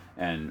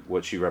 and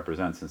what she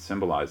represents and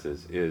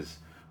symbolizes is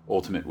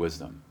ultimate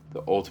wisdom,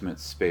 the ultimate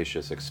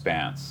spacious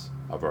expanse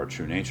of our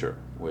true nature,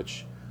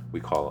 which we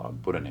call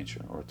Buddha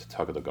nature or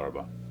Tathagata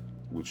Garbha,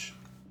 which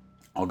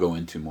I'll go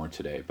into more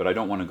today, but I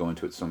don't want to go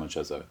into it so much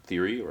as a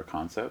theory or a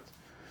concept,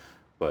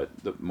 but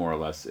more or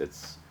less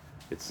it's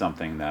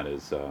something that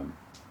is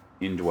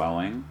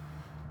indwelling.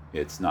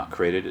 It's not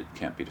created, it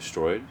can't be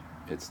destroyed.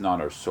 It's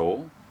not our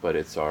soul, but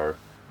it's our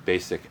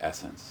basic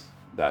essence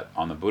that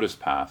on the Buddhist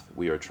path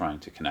we are trying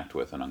to connect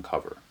with and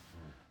uncover.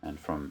 And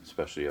from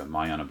especially a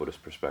Mahayana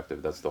Buddhist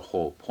perspective, that's the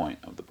whole point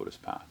of the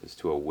Buddhist path, is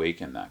to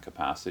awaken that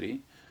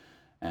capacity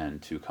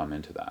and to come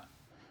into that,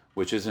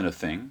 which isn't a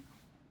thing.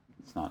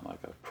 It's not like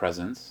a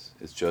presence.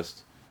 It's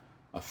just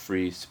a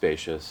free,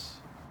 spacious,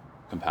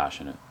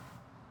 compassionate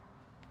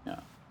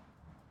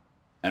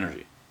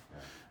energy.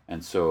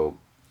 And so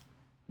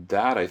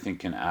that, I think,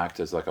 can act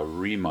as like a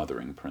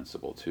remothering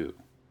principle too.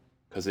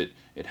 Because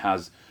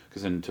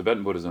in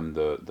Tibetan Buddhism,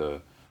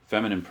 the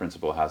feminine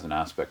principle has an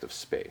aspect of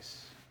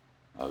space,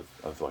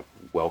 of like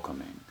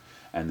welcoming.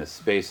 And the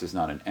space is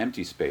not an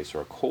empty space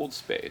or a cold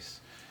space.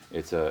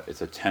 It's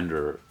a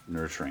tender,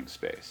 nurturing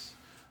space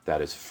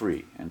that is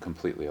free and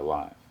completely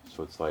alive.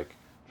 So it's like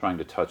trying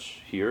to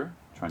touch here,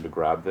 trying to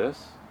grab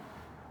this,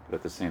 but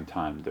at the same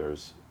time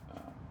there's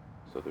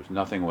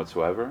nothing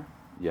whatsoever,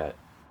 yet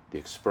the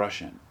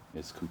expression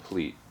is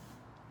complete,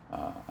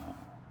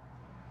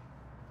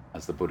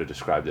 as the Buddha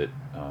described it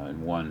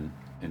in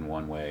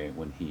one way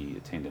when he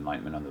attained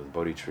enlightenment under the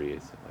Bodhi tree.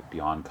 It's like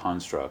beyond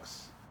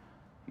constructs.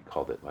 He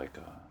called it like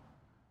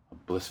a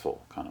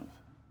blissful kind of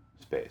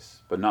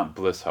space, but not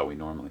bliss how we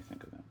normally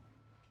think of it.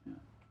 Yeah.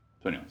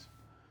 So anyways,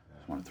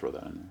 just want to throw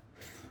that in there.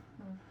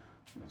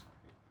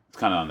 It's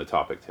kind of on the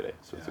topic today,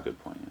 so it's a good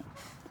point.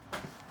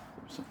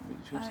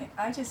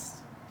 Yeah.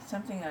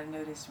 Something I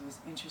noticed was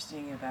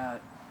interesting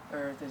about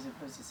Earth as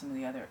opposed to some of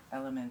the other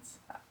elements.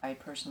 I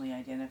personally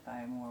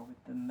identify more with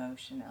the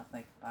motion of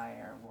like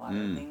fire,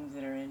 water, things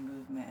that are in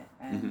movement,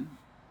 and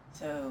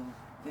so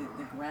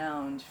the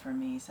ground for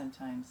me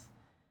sometimes,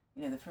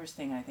 the first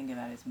thing I think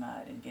about is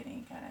mud and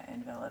getting kind of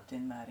enveloped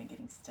in mud and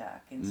getting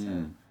stuck, and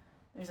so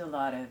there's a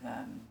lot of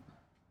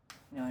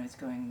it's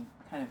going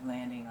kind of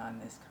landing on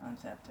this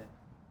concept of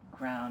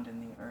ground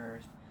and the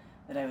earth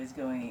that I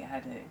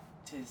had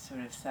to sort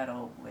of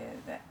settle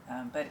with,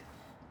 but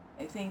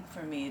I think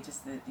for me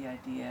just the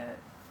idea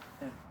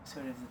of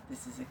sort of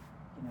this is a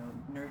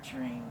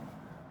nurturing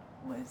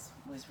was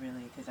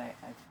really, because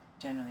I've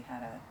generally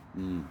had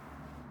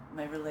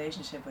my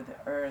relationship with the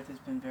earth has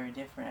been very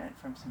different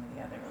from some of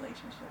the other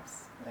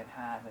relationships that I've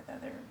had with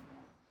other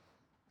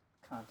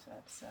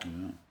concepts. So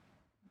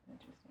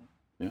interesting.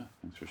 Yeah,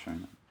 thanks for sharing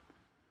that.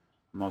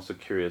 I'm also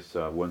curious,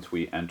 once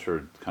we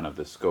entered kind of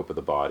the scope of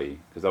the body,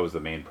 because that was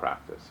the main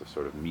practice of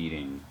sort of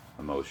meeting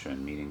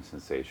emotion, meeting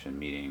sensation,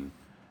 meeting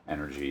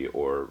energy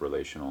or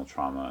relational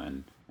trauma,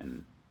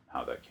 and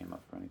how that came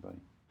up for anybody.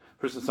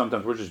 First,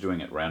 sometimes we're just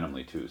doing it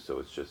randomly too, so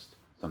it's just,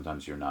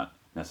 sometimes you're not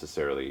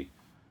necessarily,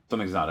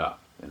 something's not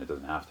up, and it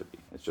doesn't have to be.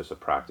 It's just a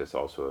practice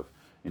also of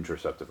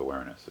interoceptive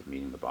awareness, of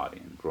meeting the body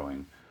and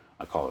growing,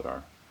 I call it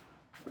our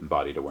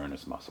embodied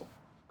awareness muscle,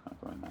 kind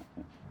of growing that.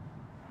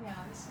 Yeah,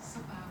 this is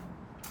something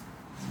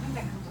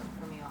that comes up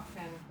for me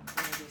often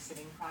when I do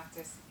sitting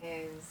practice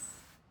is,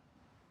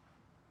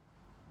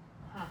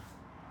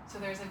 so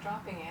there's a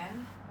dropping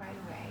in right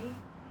away,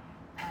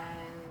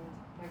 and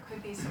there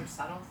could be some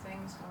subtle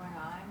things going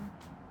on.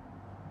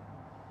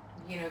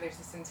 There's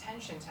this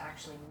intention to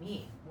actually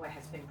meet what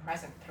has been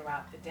present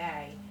throughout the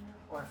day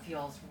or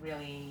feels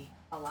really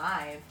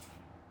alive,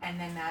 and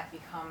then that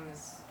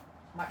becomes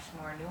much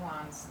more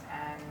nuanced,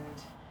 and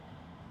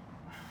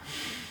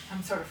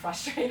I'm sort of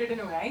frustrated in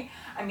a way.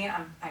 I mean,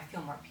 I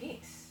feel more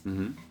peace,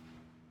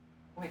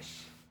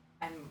 which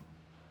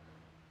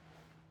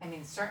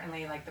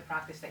certainly like the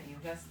practice that you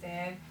just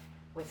did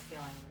with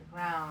feeling the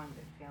ground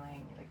and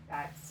feeling like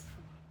that's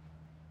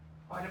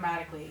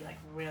automatically like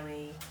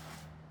really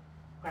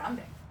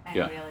grounding and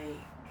really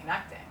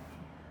connecting.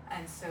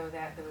 And so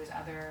that those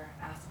other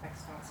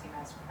aspects don't seem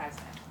as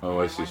present. Oh,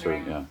 I see. So,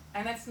 yeah.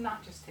 And that's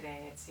not just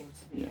today. It seems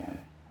to be a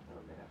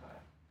little bit of a...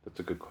 That's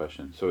a good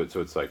question. So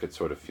it's like, it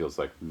sort of feels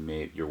like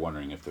you're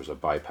wondering if there's a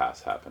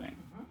bypass happening.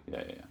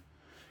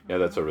 Yeah,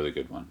 that's a really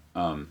good one.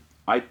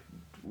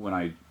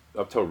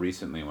 Up till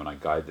recently, when I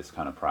guide this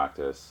kind of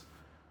practice,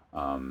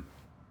 in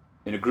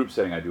a group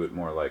setting, I do it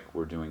more like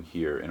we're doing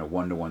here. In a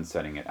one-to-one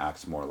setting, it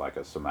acts more like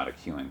a somatic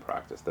healing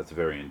practice. That's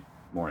very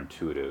more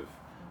intuitive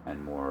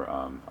and more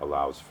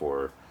allows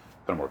for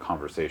kind of more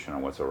conversation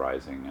on what's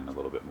arising and a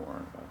little bit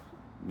more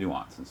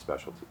nuance and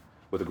specialty.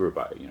 With a group,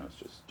 it's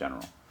just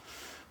general.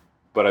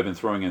 but I've been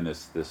throwing in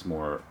this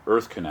more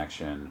earth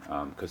connection,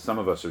 because some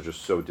of us are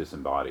just so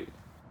disembodied,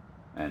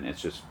 and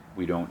it's just,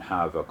 we don't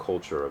have a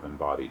culture of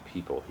embodied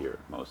people here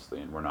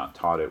mostly, and we're not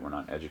taught it, we're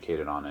not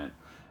educated on it,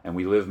 and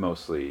we live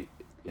mostly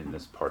in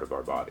this part of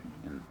our body,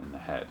 in the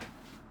head.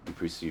 We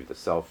perceive the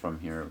self from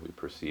here, we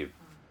perceive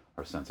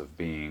our sense of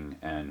being,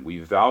 and we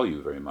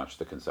value very much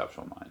the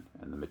conceptual mind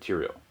and the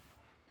material.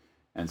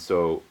 And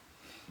so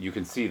you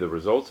can see the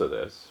results of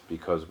this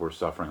because we're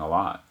suffering a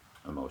lot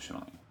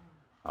emotionally.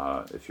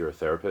 If you're a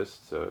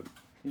therapist, you're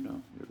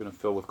going to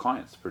fill with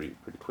clients pretty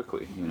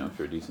quickly, if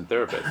you're a decent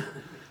therapist,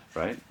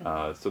 right?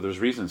 So there's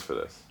reasons for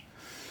this.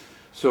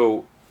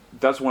 So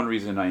that's one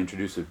reason I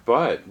introduced it.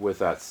 But with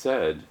that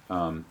said,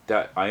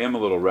 that I am a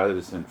little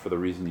reticent for the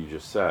reason you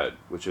just said,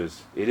 which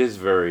is it is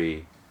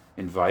very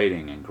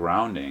inviting and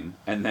grounding.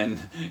 And then,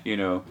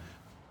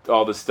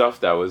 all the stuff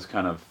that was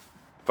kind of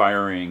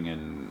firing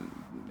and,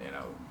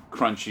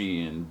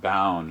 crunchy and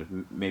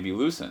bound maybe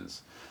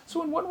loosens.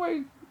 So in one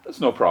way, that's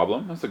no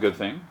problem. That's a good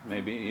thing.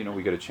 Maybe,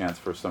 we get a chance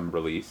for some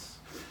release.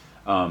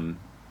 But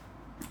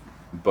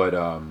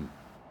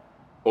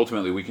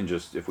ultimately, we can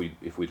just, if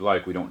we'd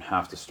like, we don't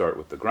have to start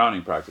with the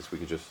grounding practice. We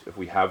could just, if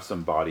we have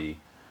some body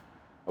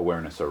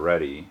awareness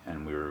already,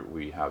 and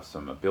we have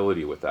some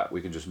ability with that,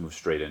 we can just move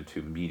straight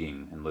into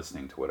meeting and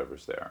listening to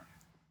whatever's there.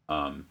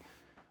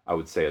 I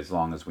would say as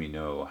long as we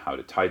know how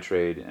to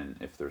titrate and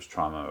if there's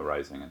trauma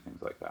arising and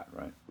things like that,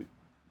 right?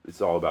 It's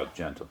all about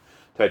gentle.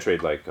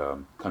 Titrate, like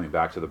coming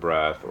back to the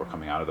breath or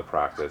coming out of the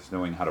practice,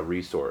 knowing how to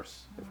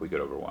resource if we get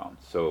overwhelmed.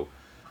 So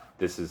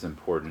this is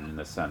important in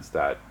the sense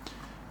that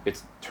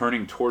it's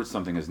turning towards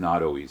something is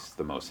not always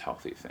the most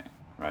healthy thing,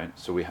 right?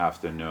 So we have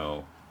to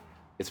know,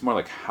 it's more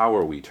like how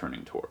are we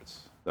turning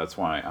towards? That's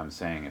why I'm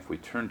saying if we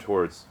turn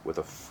towards with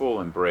a full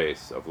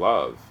embrace of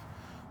love,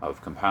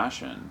 of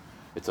compassion,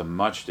 it's a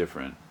much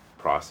different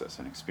process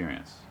and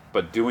experience.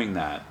 But doing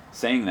that,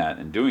 saying that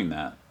and doing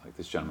that, like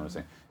this gentleman was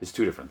saying, is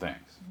two different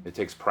things. It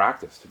takes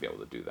practice to be able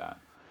to do that.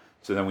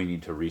 So then we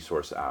need to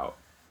resource out.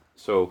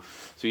 So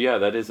yeah,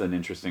 that is an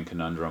interesting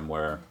conundrum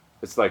where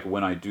it's like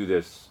when I do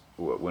this,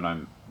 when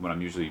I'm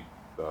usually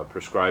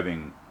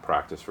prescribing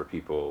practice for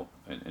people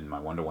in my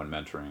one-to-one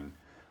mentoring,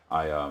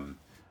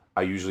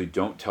 I usually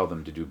don't tell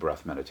them to do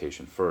breath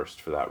meditation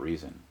first for that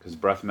reason, because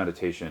breath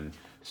meditation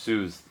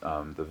soothes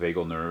the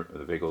vagal nerve,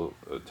 the vagal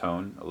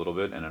tone a little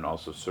bit, and it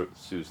also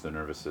soothes the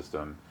nervous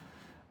system,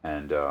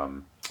 and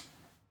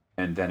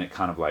then it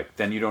kind of like,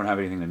 then you don't have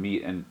anything to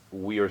meet, and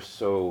we are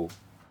so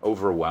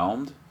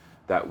overwhelmed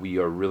that we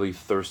are really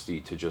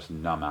thirsty to just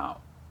numb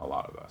out, a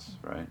lot of us,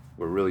 right?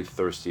 We're really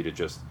thirsty to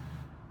just,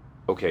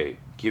 okay,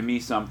 give me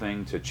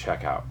something to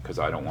check out because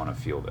I don't want to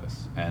feel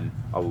this. And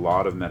a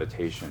lot of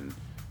meditation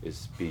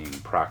is being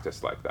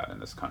practiced like that in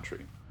this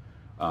country.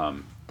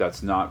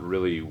 That's not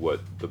really what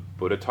the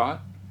Buddha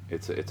taught.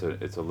 It's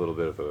a little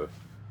bit of a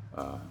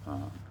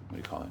what do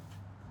you call it?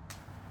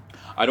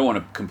 I don't want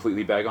to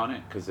completely bag on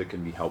it because it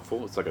can be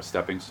helpful. It's like a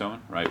stepping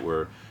stone, right?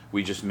 Where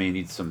we just may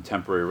need some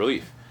temporary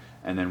relief,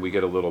 and then we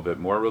get a little bit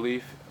more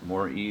relief,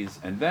 more ease,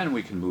 and then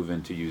we can move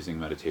into using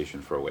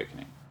meditation for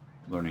awakening,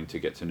 learning to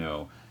get to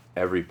know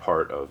every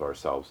part of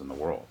ourselves in the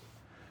world.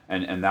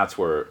 And that's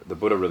where the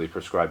Buddha really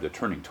prescribed a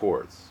turning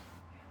towards.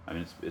 I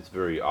mean, it's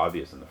very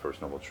obvious in the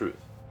First Noble Truth.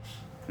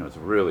 It's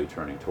really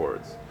turning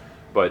towards.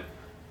 But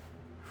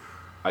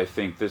I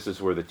think this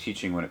is where the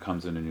teaching, when it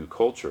comes into new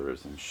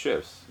cultures and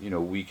shifts,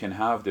 we can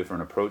have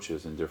different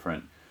approaches and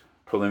different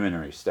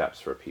preliminary steps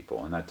for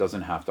people, and that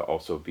doesn't have to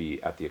also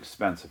be at the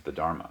expense of the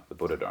Dharma, the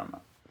Buddha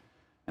Dharma.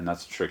 And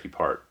that's the tricky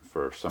part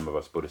for some of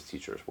us Buddhist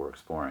teachers we're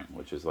exploring,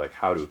 which is like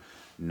how to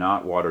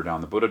not water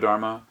down the Buddha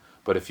Dharma,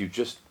 but if you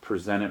just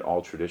present it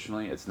all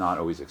traditionally, it's not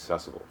always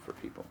accessible for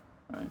people,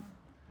 right?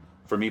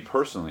 For me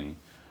personally,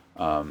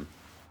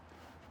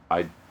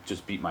 I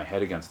just beat my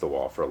head against the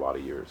wall for a lot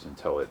of years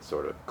until it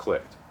sort of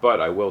clicked. But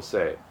I will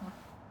say,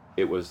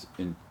 it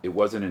wasn't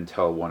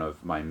until one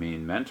of my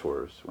main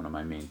mentors, one of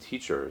my main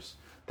teachers,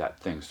 that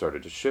thing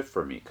started to shift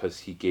for me, because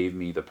he gave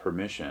me the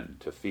permission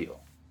to feel.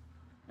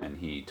 And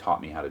he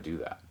taught me how to do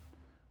that,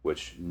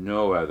 which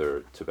no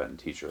other Tibetan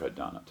teacher had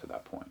done up to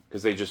that point.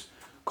 Because they just,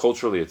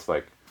 culturally, it's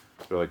like,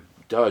 they're like,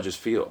 duh, just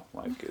feel.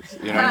 Like, it's,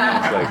 you know what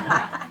I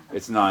mean?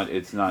 It's like,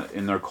 it's not,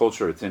 in their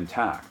culture, it's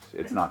intact.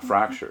 It's not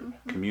fractured.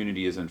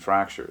 Community isn't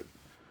fractured.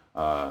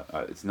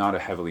 It's not a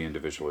heavily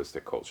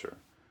individualistic culture.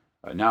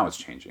 Now it's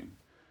changing.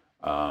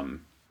 Now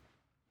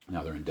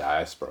they're in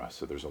diaspora,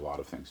 so there's a lot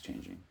of things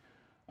changing.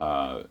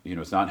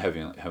 It's not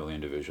heavily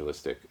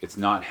individualistic. It's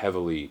not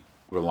heavily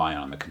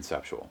reliant on the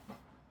conceptual.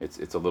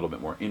 It's a little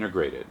bit more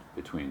integrated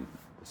between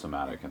the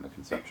somatic and the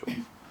conceptual.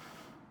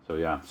 So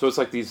yeah, so it's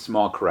like these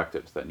small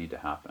correctives that need to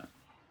happen.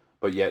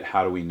 But yet,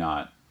 how do we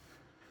know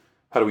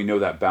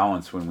that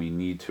balance when we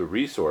need to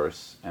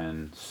resource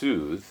and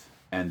soothe,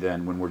 and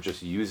then when we're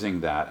just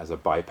using that as a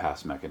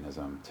bypass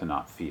mechanism to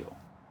not feel,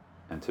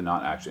 and to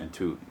not actually, and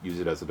to use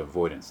it as an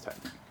avoidance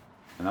technique.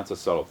 And that's a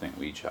subtle thing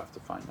we each have to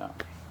find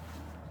out.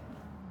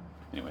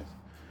 Anyways,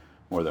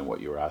 more than what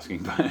you were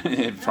asking, but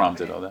it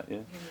prompted all that, yeah.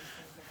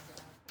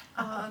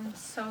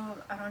 So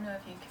I don't know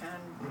if you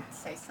can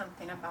say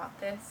something about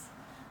this.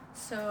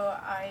 So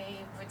I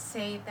would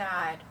say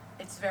that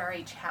it's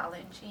very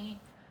challenging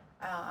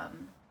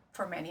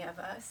for many of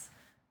us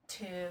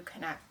to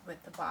connect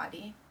with the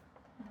body.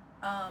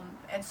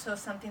 And so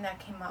something that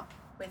came up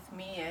with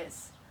me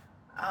is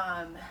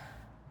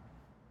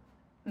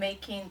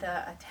making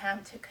the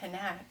attempt to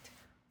connect,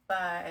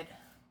 but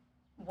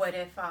what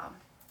if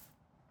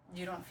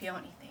you don't feel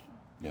anything?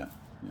 Yeah.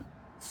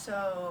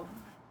 So,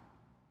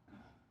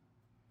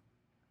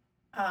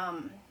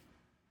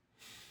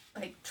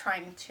 like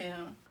trying to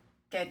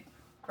get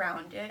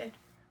grounded,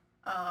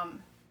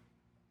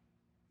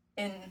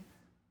 in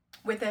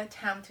with the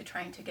attempt to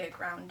trying to get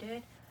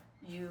grounded,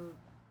 you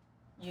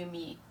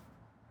meet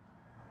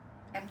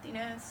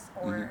emptiness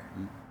or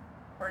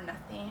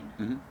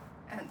nothing,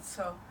 and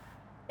so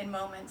in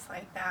moments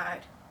like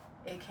that,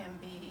 it can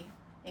be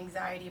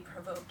anxiety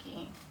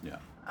provoking. Yeah.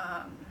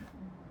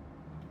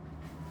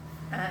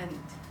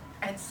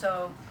 And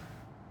so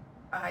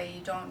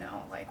I don't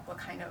know like what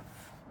kind of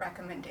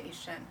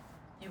recommendation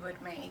you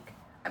would make.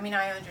 I mean,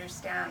 I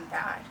understand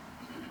that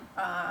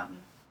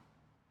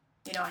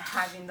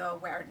having the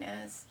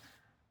awareness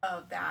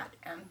of that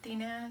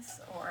emptiness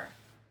or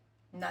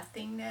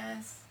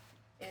nothingness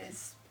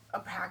is a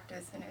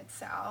practice in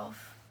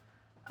itself.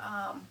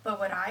 But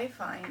what I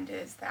find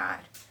is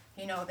that,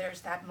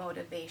 there's that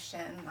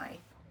motivation,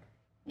 like,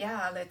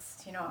 yeah,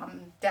 let's,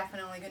 I'm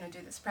definitely going to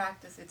do this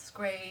practice. It's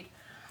great.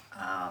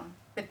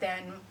 But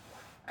then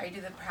I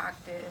do the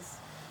practice,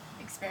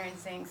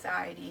 experience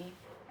anxiety,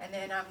 and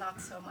then I'm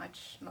not so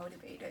much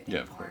motivated anymore.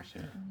 Yeah, of course,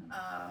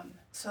 yeah.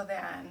 So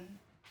then,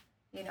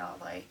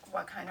 like,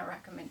 what kind of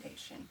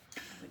recommendation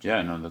would you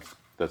Yeah, make? no,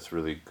 that's a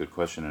really good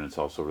question, and it's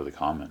also really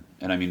common.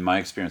 And I mean, my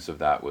experience of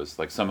that was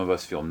like some of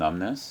us feel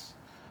numbness,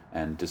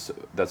 and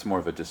that's more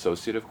of a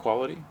dissociative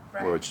quality,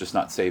 where Right. it's just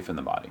not safe in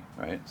the body,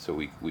 right? So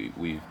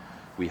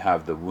we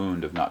have the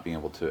wound of not being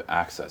able to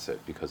access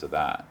it because of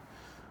that,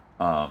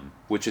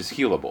 which is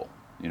healable.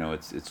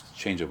 It's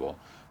changeable.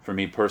 For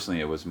me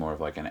personally, it was more of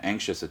like an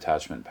anxious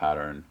attachment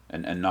pattern,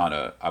 and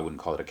not I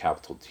wouldn't call it a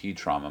capital T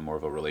trauma, more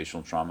of a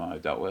relational trauma I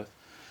dealt with.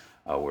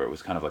 Where it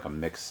was kind of like a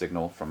mixed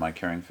signal from my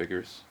caring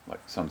figures, like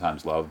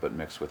sometimes love, but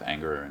mixed with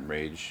anger and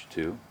rage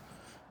too.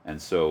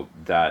 And so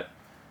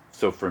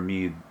for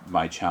me,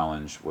 my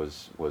challenge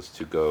was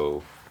to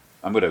go.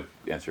 I'm going to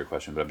answer your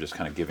question, but I'm just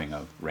kind of giving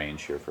a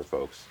range here for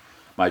folks.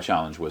 My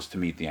challenge was to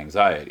meet the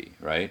anxiety,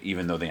 right?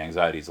 Even though the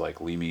anxiety is like,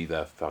 leave me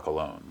the fuck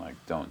alone, like,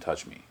 don't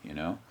touch me,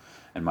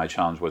 And my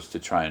challenge was to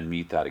try and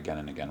meet that again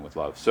and again with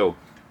love. So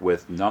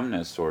with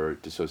numbness or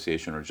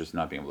dissociation or just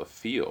not being able to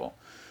feel,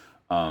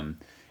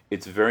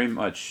 it's very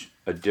much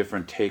a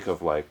different take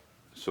of like,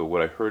 so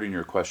what I heard in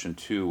your question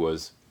too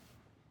was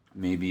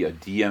maybe a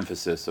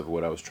de-emphasis of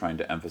what I was trying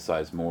to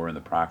emphasize more in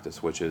the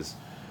practice, which is,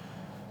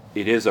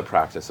 it is a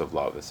practice of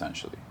love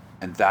essentially.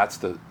 And that's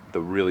the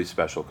really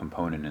special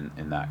component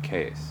in that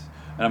case.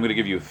 And I'm going to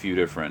give you a few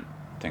different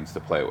things to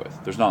play with.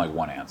 There's not like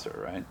one answer,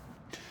 right?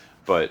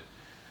 But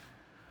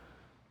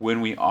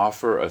when we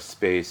offer a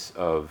space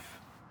of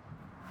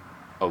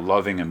a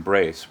loving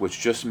embrace, which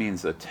just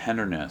means a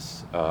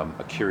tenderness,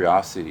 a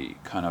curiosity,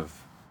 kind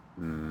of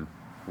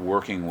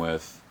working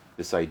with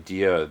this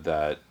idea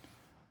that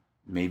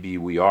maybe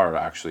we are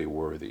actually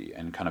worthy,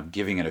 and kind of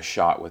giving it a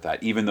shot with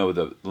that, even though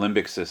the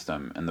limbic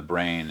system and the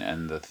brain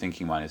and the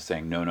thinking mind is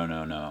saying, no, no,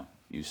 no, no,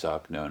 you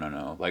suck, no, no,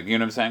 no. Like, you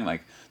know what I'm saying?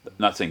 Like,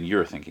 not saying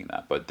you're thinking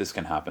that, but this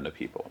can happen to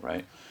people,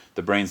 right?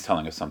 The brain's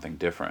telling us something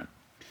different.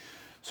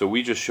 So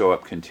we just show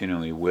up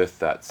continually with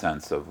that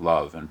sense of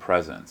love and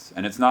presence.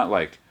 And it's not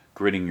like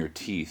gritting your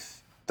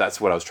teeth.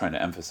 That's what I was trying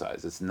to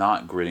emphasize. It's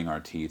not gritting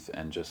our teeth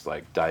and just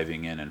like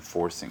diving in and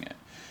forcing it.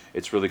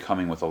 It's really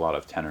coming with a lot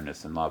of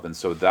tenderness and love. And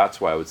so that's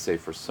why I would say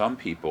for some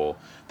people,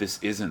 this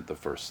isn't the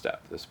first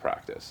step, this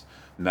practice.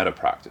 Meta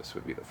practice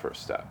would be the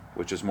first step,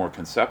 which is more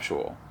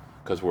conceptual,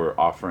 because we're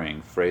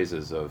offering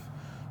phrases of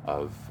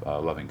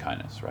loving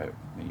kindness, right?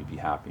 May you be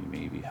happy, may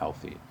you be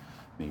healthy,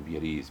 may you be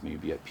at ease, may you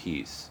be at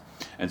peace.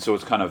 And so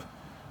it's kind of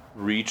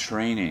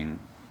retraining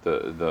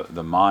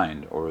the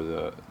mind or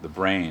the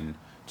brain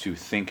to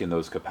think in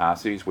those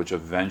capacities, which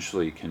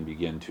eventually can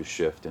begin to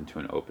shift into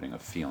an opening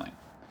of feeling.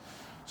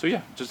 So yeah,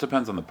 it just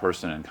depends on the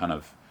person, and kind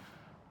of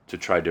to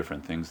try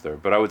different things there.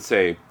 But I would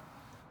say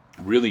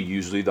really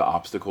usually the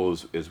obstacle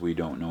is we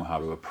don't know how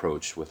to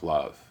approach with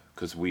love,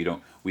 because we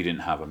don't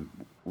have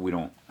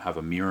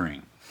a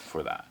mirroring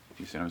for that.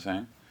 You see what I'm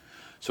saying?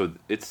 So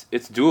it's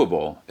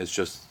doable. It's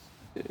just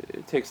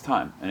it takes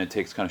time, and it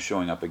takes kind of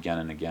showing up again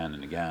and again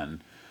and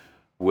again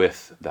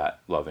with that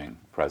loving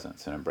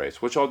presence and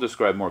embrace, which I'll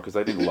describe more, because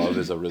I think love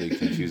is a really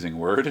confusing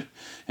word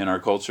in our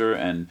culture,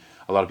 and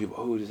a lot of people,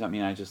 oh, does that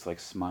mean I just like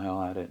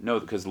smile at it? No,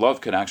 because love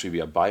can actually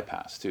be a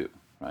bypass too,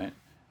 right?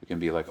 It can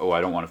be like, oh,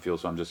 I don't want to feel,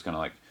 so I'm just going to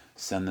like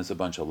send this a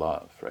bunch of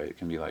love, right? It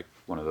can be like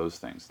one of those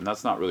things, and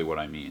that's not really what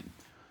I mean.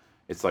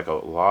 It's like a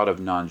lot of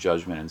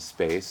non-judgment and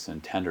space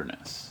and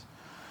tenderness.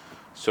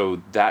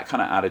 So that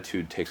kind of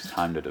attitude takes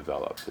time to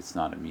develop. It's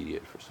not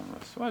immediate for some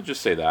of us. So I'll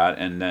just say that,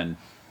 and then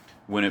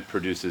when it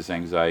produces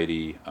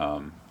anxiety,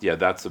 yeah,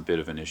 that's a bit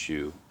of an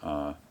issue.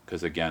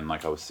 Because again,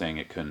 like I was saying,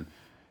 it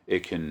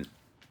can,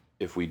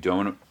 if we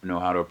don't know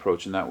how to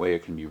approach in that way,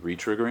 it can be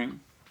re-triggering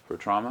for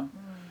trauma.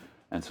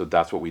 And so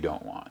that's what we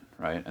don't want,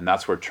 right? And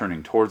that's where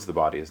turning towards the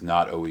body is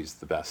not always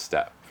the best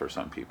step for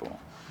some people.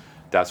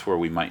 That's where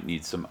we might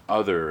need some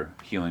other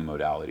healing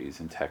modalities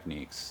and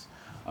techniques.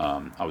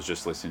 I was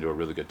just listening to a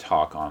really good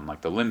talk on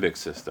like the limbic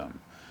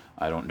system.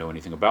 I don't know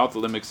anything about the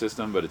limbic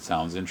system, but it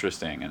sounds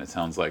interesting, and it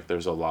sounds like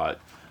there's a lot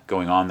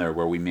going on there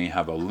where we may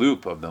have a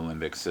loop of the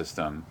limbic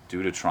system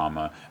due to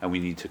trauma, and we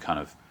need to kind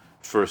of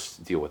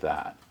first deal with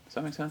that. Does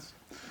that make sense?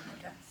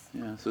 Yes.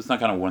 Yeah, so it's not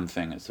kind of one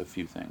thing, it's a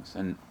few things.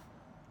 And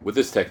with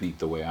this technique,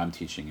 the way I'm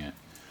teaching it,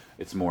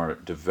 it's more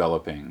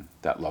developing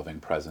that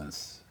loving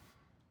presence,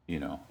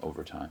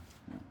 over time.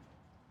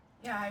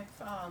 Yeah,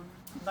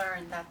 I've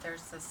learned that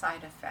there's a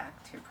side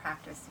effect to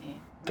practicing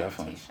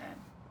Definitely. meditation.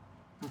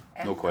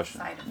 And No question,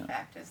 the side yeah.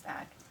 effect is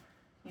that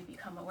you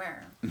become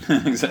aware.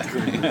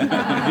 Exactly.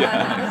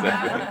 Yeah,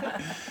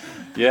 exactly.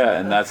 Yeah,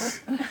 and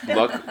that's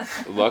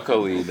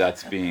luckily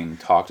that's being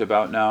talked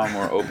about now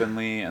more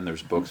openly, and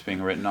there's books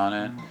being written on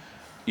it.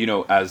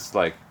 As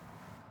like,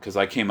 because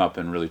I came up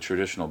in really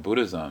traditional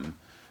Buddhism,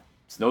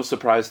 it's no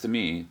surprise to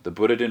me the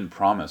Buddha didn't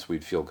promise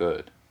we'd feel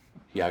good.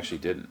 He actually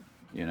didn't,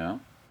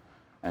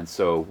 and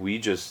so we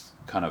just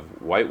kind of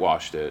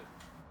whitewashed it.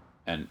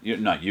 And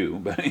not you,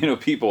 but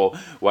people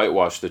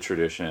whitewashed the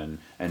tradition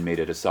and made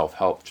it a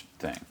self-help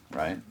thing,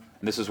 right?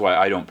 And this is why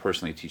I don't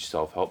personally teach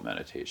self-help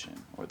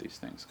meditation or these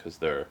things, because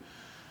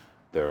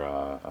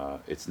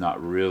it's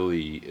not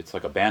really, it's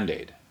like a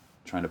Band-Aid,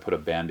 trying to put a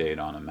Band-Aid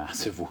on a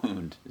massive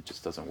wound. It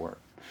just doesn't work.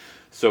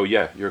 So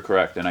yeah, you're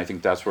correct, and I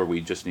think that's where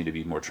we just need to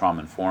be more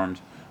trauma-informed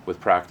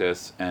with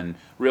practice and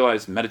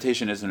realize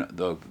meditation isn't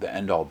the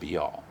end-all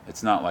be-all.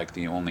 It's not like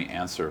the only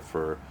answer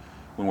for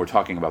when we're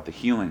talking about the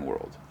healing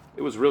world.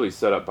 It was really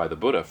set up by the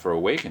Buddha for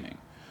awakening,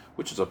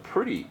 which is a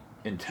pretty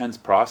intense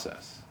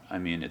process. I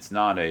mean, it's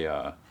not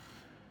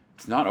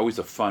always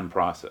a fun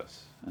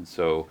process. And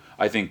so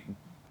I think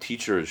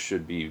teachers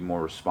should be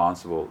more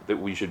responsible, that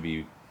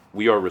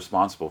we are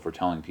responsible for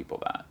telling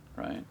people that,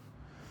 right?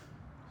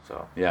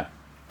 So, yeah.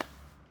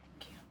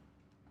 Thank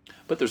you.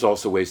 But there's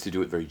also ways to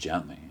do it very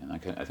gently. And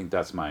I think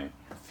that's my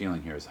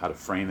feeling here, is how to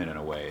frame it in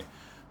a way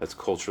that's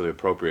culturally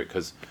appropriate.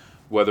 Because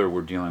whether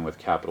we're dealing with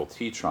capital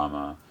T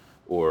trauma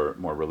or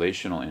more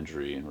relational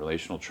injury and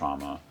relational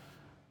trauma,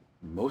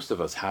 most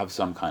of us have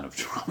some kind of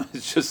trauma.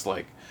 It's just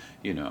like,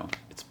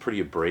 it's pretty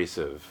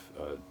abrasive,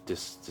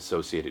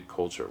 dissociated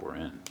culture we're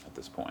in at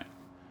this point.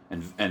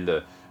 And then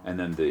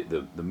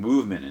the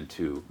movement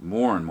into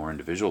more and more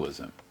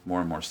individualism, more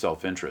and more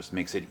self-interest,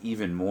 makes it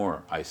even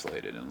more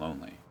isolated and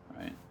lonely,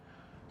 right?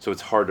 So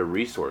it's hard to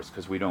resource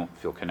because we don't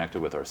feel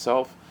connected with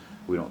ourselves,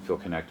 we don't feel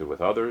connected with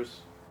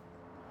others.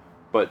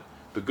 But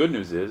the good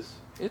news is,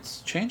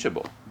 it's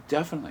changeable.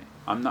 Definitely.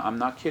 I'm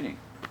not kidding.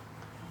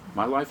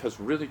 My life has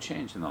really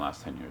changed in the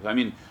last 10 years. I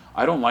mean,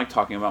 I don't like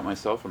talking about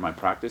myself or my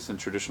practice. In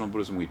traditional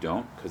Buddhism, we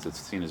don't, because it's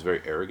seen as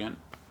very arrogant,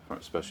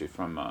 especially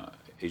from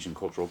Asian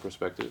cultural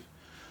perspective.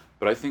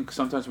 But I think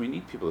sometimes we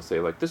need people to say,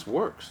 like, this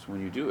works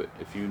when you do it.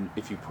 If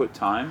you put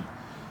time,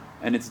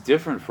 and it's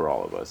different for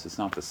all of us. It's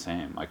not the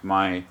same. Like,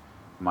 my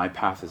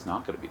path is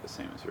not going to be the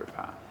same as your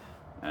path.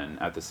 And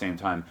at the same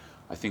time,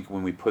 I think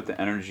when we put the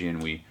energy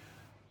and we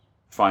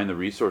find the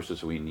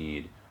resources we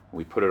need,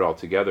 we put it all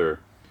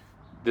together,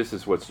 this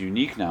is what's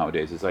unique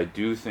nowadays, is I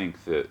do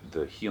think that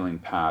the healing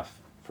path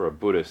for a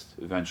Buddhist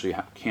eventually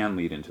can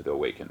lead into the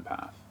awakened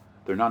path.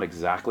 They're not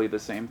exactly the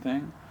same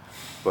thing,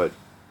 but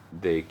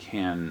they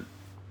can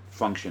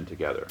function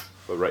together.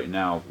 But right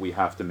now, we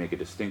have to make a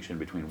distinction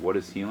between what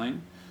is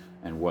healing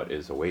and what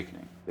is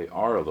awakening. They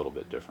are a little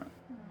bit different,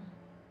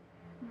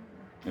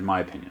 in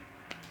my opinion.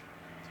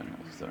 So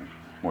anyways,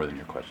 more than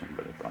your question,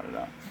 but I brought it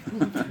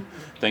up.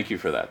 Thank you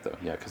for that, though.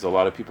 Yeah, because a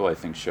lot of people, I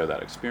think, share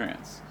that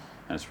experience,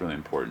 and it's really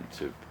important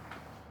to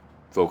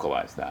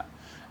vocalize that.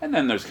 And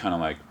then there's kind of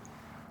like,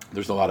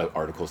 there's a lot of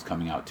articles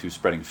coming out, too,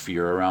 spreading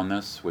fear around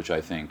this, which I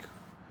think,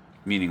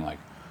 meaning like,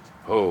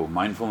 oh,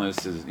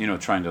 mindfulness is,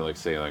 trying to like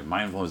say like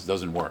mindfulness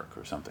doesn't work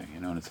or something,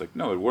 and it's like,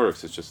 no, it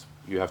works. It's just,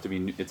 you have to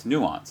be, it's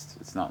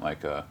nuanced. It's not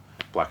like a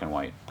black and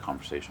white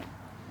conversation.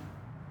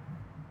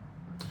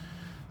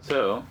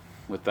 So,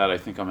 with that, I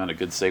think I'm at a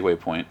good segue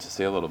point to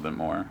say a little bit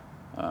more,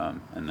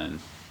 and then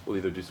we'll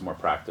either do some more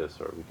practice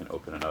or we can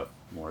open it up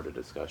more to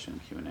discussion,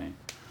 Q&A.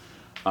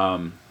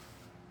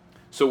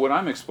 So what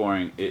I'm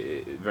exploring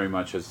very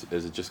much as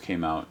it just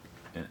came out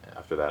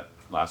after that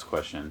last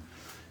question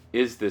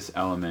is this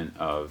element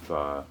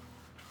of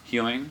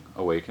healing,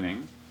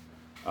 awakening,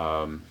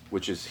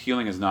 which is,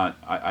 healing is not,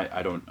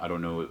 I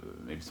don't know,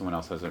 maybe someone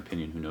else has an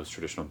opinion who knows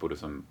traditional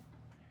Buddhism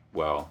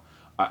well.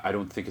 I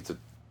don't think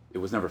it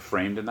was never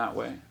framed in that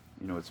way.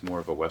 It's more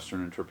of a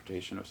Western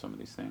interpretation of some of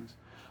these things.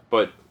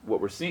 But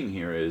what we're seeing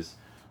here is,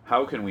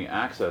 how can we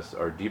access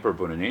our deeper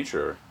Buddha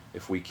nature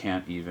if we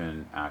can't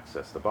even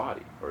access the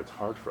body, or it's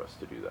hard for us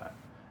to do that?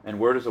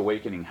 And where does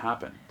awakening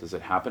happen? Does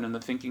it happen in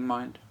the thinking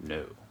mind?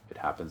 No, it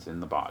happens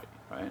in the body,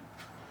 right?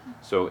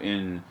 So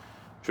in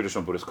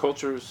traditional Buddhist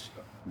cultures,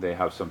 they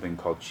have something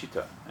called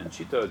citta, and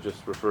citta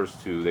just refers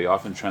to, they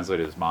often translate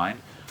it as mind.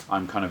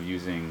 I'm kind of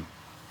using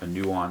a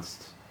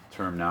nuanced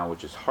term now,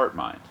 which is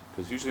heart-mind,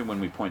 because usually when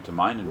we point to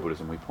mind in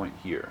Buddhism, we point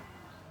here,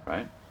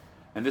 right?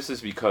 And this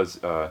is because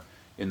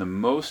in the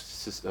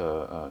most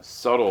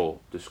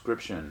subtle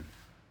description,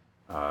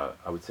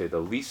 I would say the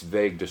least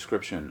vague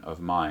description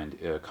of mind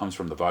comes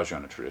from the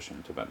Vajrayana tradition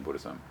in Tibetan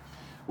Buddhism,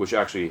 which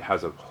actually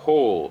has a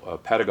whole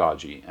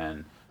pedagogy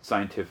and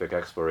scientific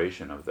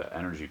exploration of the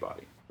energy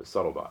body, the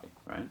subtle body,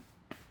 right?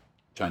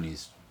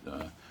 Chinese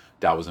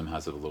Taoism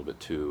has it a little bit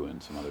too,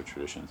 and some other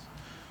traditions.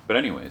 But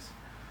anyways,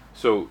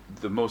 so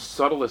the most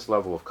subtlest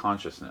level of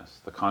consciousness,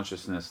 the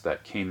consciousness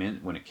that came in,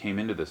 when it came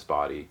into this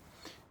body,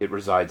 it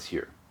resides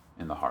here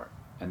in the heart.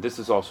 And this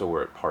is also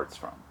where it parts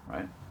from,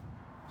 right?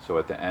 So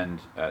at the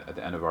end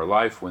of our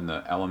life, when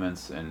the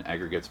elements and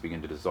aggregates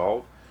begin to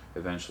dissolve,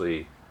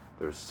 eventually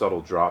there's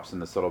subtle drops in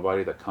the subtle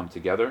body that come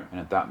together, and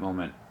at that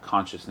moment,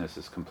 consciousness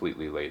is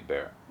completely laid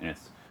bare.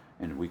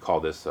 And we call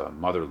this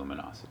mother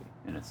luminosity,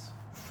 in its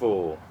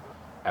full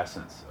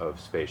essence of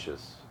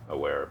spacious,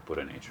 aware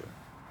Buddha nature,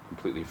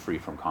 completely free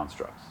from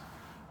constructs.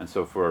 And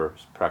so for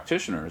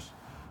practitioners,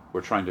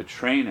 we're trying to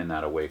train in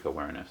that awake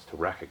awareness to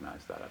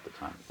recognize that at the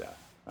time of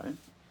death, right?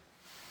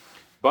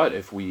 But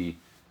if we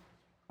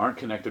aren't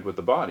connected with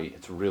the body,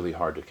 it's really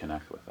hard to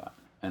connect with that.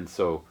 And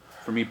so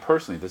for me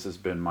personally, this has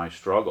been my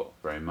struggle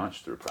very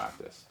much through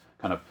practice,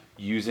 kind of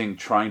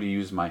trying to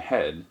use my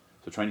head,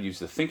 so trying to use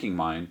the thinking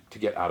mind to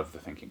get out of the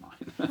thinking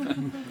mind.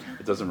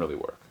 It doesn't really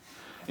work.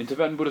 In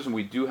Tibetan Buddhism,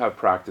 we do have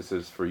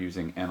practices for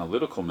using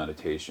analytical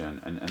meditation,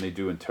 and they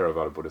do in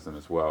Theravada Buddhism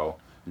as well.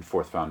 In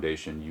Fourth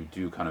Foundation, you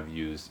do kind of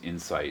use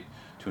insight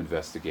to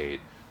investigate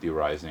the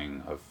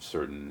arising of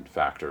certain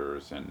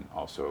factors and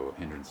also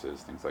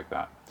hindrances, things like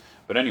that.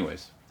 But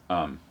anyways,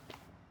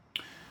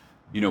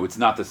 it's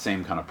not the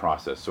same kind of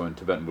process. So in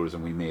Tibetan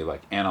Buddhism, we may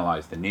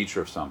analyze the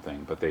nature of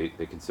something, but they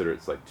consider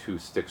it's like two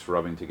sticks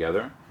rubbing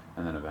together,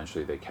 and then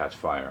eventually they catch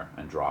fire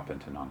and drop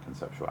into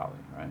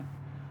non-conceptuality, right?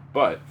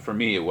 But for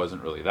me, it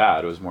wasn't really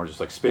that. It was more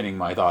just spinning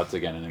my thoughts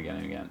again and again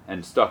and again,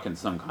 and stuck in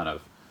some kind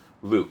of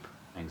loop,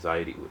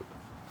 anxiety loop.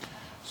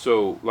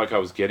 So like I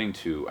was getting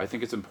to, I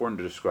think it's important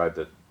to describe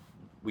that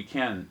we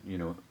can,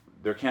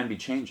 there can be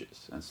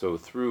changes. And so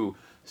through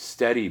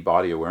steady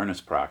body awareness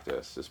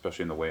practice,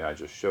 especially in the way I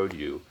just showed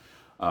you,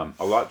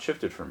 a lot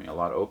shifted for me, a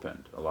lot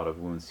opened, a lot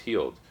of wounds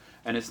healed.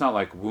 And it's not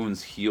like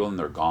wounds heal and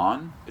they're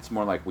gone. It's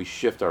more like we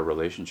shift our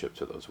relationship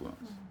to those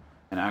wounds.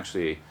 Mm-hmm. And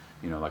actually,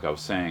 like I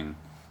was saying,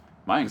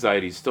 my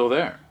anxiety is still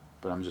there.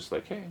 But I'm just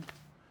like, hey,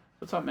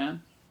 what's up,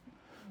 man?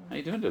 How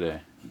you doing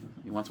today?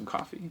 You want some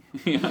coffee?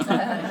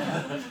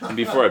 And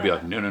before I'd be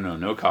like,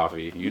 no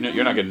coffee.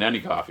 You're not getting any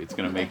coffee. It's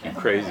going to make you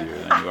crazier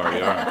than you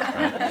already are.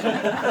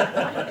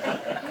 Right?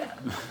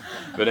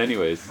 But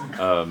anyways,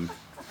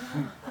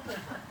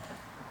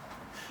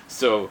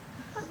 so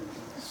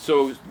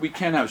we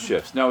can have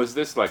shifts. Now, is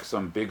this like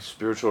some big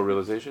spiritual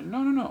realization?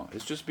 No.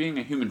 It's just being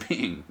a human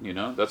being,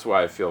 That's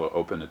why I feel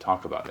open to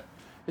talk about it.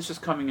 It's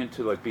just coming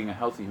into being a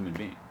healthy human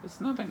being. It's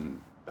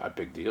nothing that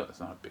big deal. It's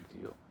not a big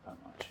deal that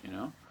much,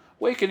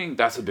 Awakening,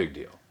 that's a big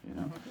deal,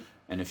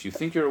 And if you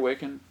think you're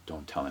awakened,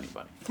 don't tell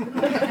anybody.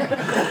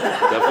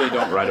 Definitely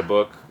don't write a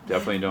book.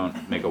 Definitely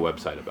don't make a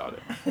website about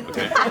it,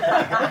 okay?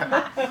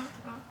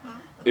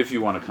 If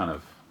you want to kind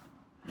of,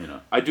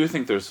 I do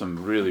think there's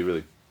some really,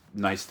 really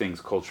nice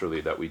things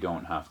culturally that we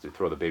don't have to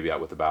throw the baby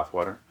out with the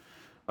bathwater.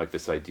 Like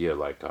this idea,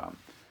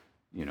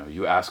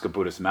 you ask a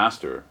Buddhist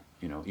master,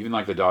 even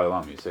like the Dalai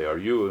Lama, you say, are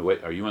you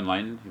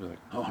enlightened? He's like,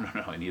 no,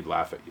 and he'd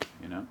laugh at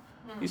you,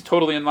 He's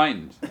totally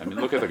enlightened. I mean,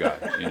 look at the guy,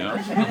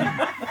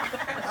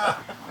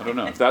 I don't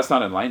know. If that's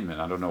not enlightenment,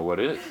 I don't know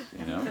what is,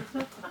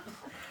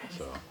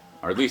 So,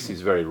 or at least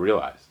he's very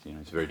realized,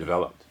 he's very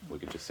developed. We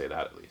could just say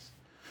that at least.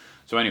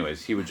 So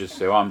anyways, he would just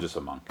say, I'm just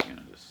a monk,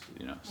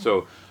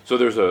 So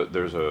there's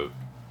a,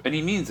 and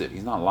he means it.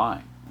 He's not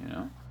lying,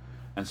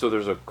 And so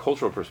there's a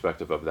cultural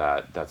perspective of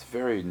that that's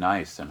very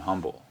nice and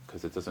humble,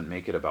 because it doesn't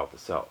make it about the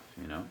self,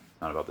 It's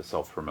not about the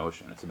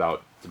self-promotion. It's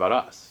about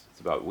us.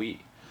 It's about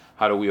we.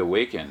 How do we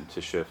awaken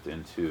to shift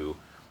into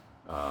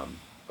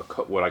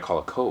what I call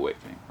a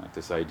co-awakening, like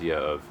this idea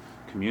of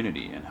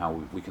community and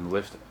how we can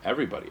lift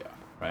everybody up,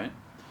 right?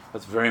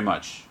 That's very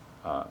much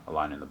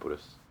aligned in the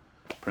Buddhist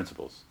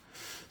principles.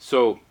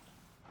 So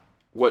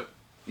what,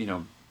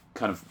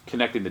 kind of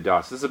connecting the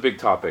dots, this is a big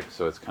topic,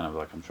 so it's kind of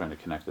like I'm trying to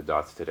connect the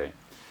dots today.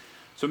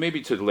 So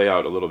maybe to lay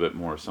out a little bit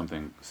more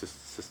something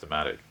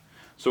systematic.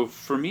 So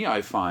for me,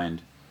 I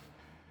find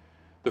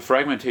the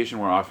fragmentation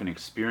we're often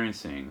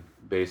experiencing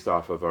based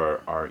off of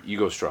our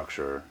ego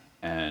structure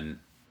and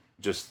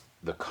just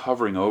the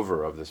covering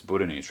over of this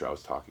Buddha nature I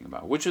was talking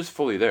about, which is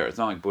fully there. It's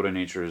not like Buddha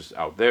nature is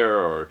out there,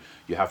 or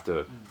you have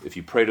to, if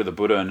you pray to the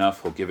Buddha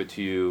enough, he'll give it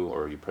to you,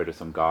 or you pray to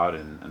some god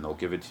and they'll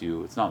give it to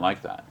you. It's not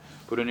like that.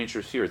 Buddha nature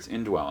is here. It's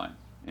indwelling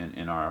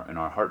in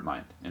our heart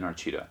mind, in our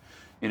citta,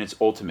 in its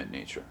ultimate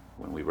nature,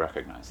 when we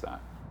recognize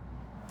that.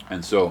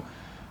 And so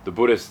the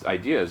Buddhist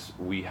idea is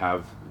we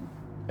have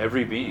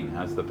every being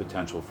has the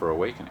potential for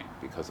awakening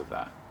because of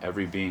that.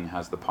 Every being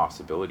has the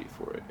possibility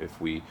for it if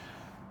we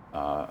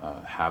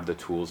have the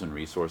tools and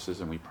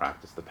resources and we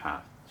practice the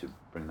path to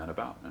bring that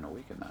about and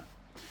awaken that.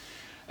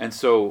 And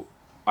so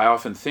I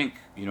often think,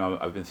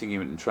 I've been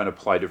thinking and trying to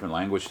apply different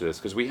language to this,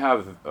 because we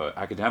have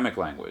academic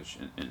language,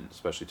 in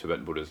especially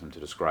Tibetan Buddhism, to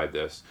describe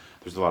this.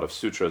 There's a lot of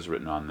sutras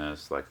written on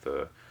this, like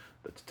the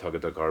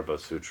Tathagata Garbha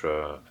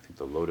Sutra. I think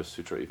the Lotus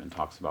Sutra even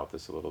talks about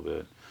this a little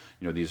bit.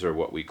 These are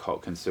what we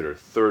consider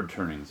third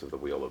turnings of the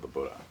wheel of the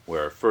Buddha,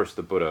 where first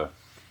the Buddha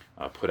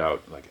put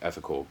out like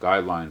ethical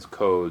guidelines,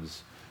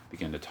 codes,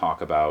 began to talk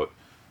about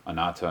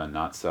anatta and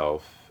not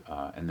self,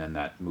 and then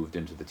that moved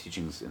into the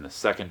teachings in the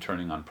second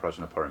turning on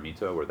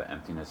Prajnaparamita, where the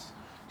emptiness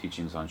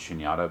teachings on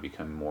Shunyata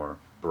become more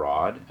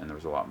broad, and there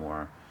was a lot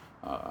more,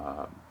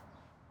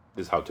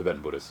 this is how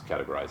Tibetan Buddhists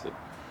categorize it,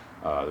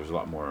 there's a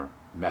lot more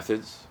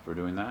methods for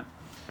doing that.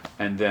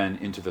 And then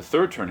into the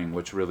third turning,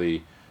 which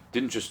really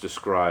didn't just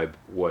describe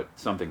what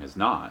something is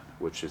not,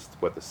 which is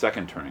what the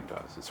second turning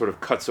does. It sort of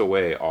cuts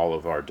away all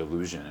of our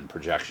delusion and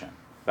projection.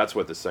 That's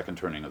what the second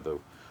turning of the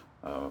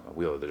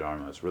wheel of the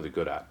Dharma is really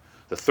good at.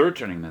 The third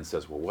turning then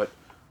says, well,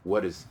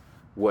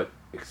 what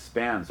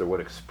expands or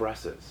what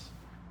expresses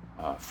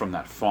from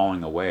that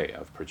falling away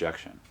of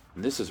projection?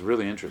 And this is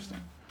really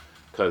interesting,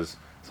 because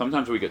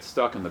sometimes we get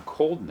stuck in the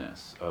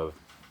coldness of,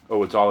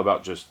 it's all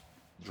about just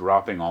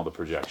dropping all the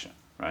projection,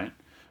 right?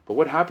 But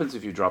what happens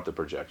if you drop the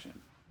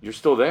projection? You're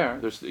still there.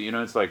 There's,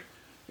 it's like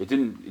you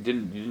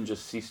didn't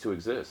just cease to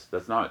exist.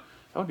 That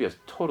would be a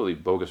totally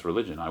bogus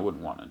religion. I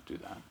wouldn't want to do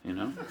that,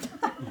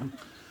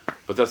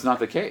 But that's not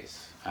the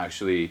case.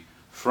 Actually,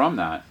 from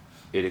that,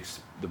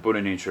 the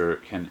Buddha nature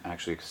can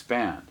actually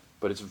expand.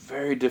 But it's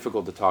very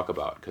difficult to talk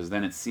about, because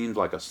then it seems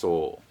like a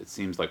soul. It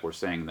seems like we're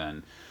saying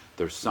then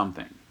there's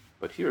something.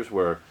 But here's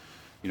where,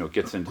 it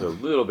gets into a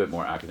little bit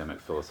more academic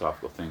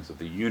philosophical things of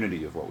the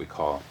unity of what we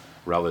call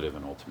relative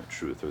and ultimate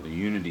truth, or the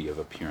unity of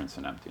appearance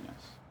and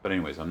emptiness. But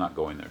anyways, I'm not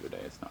going there today.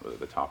 It's not really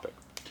the topic.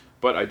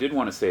 But I did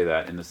want to say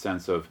that in the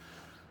sense of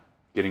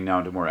getting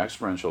down to more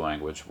experiential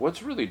language,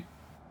 what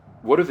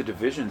are the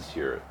divisions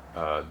here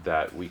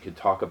that we could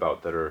talk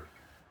about that are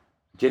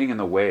getting in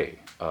the way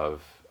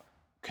of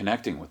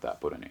connecting with that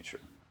Buddha nature?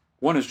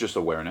 One is just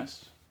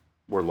awareness.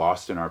 We're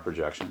lost in our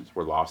projections.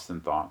 We're lost in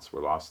thoughts.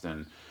 We're lost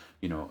in,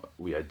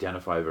 we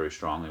identify very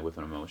strongly with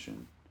an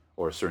emotion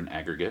or a certain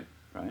aggregate,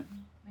 right?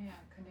 Yeah,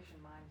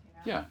 conditioned mind,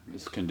 Yeah,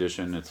 it's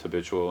conditioned, it's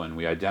habitual, and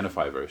we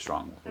identify very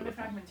strongly with and the it.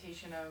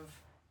 fragmentation of,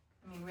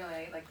 really,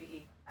 I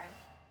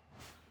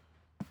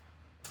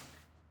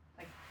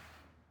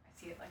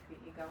see it like the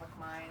egoic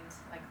mind,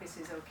 like this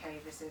is okay,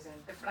 this isn't,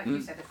 like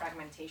you said, the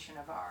fragmentation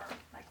of our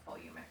full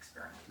human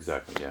experience.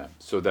 Exactly, yeah.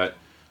 So that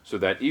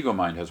ego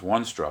mind has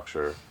one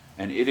structure,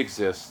 and it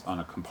exists on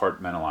a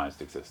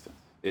compartmentalized existence.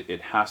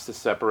 It has to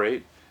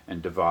separate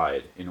and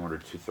divide in order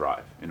to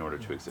thrive, in order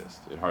to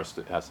exist. It has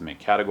to make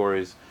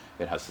categories.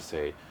 It has to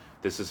say,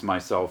 this is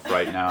myself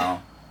right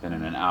now, then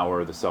in an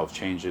hour the self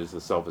changes,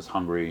 the self is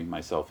hungry,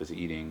 myself is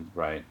eating,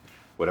 right?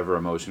 Whatever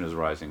emotion is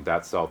arising,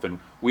 that self. And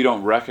we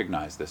don't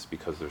recognize this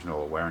because there's no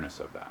awareness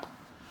of that.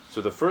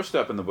 So the first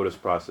step in the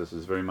Buddhist process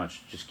is very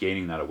much just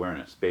gaining that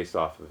awareness based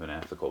off of an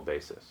ethical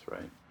basis,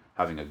 right?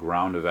 Having a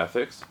ground of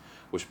ethics,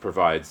 which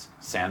provides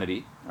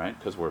sanity, right?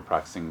 Because we're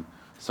practicing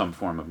some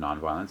form of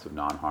nonviolence, of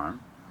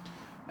non-harm.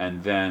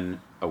 And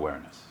then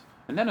awareness.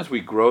 And then as we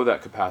grow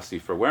that capacity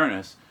for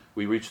awareness,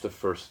 we reach the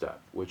first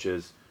step, which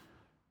is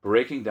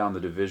breaking down the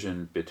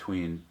division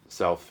between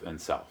self and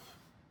self.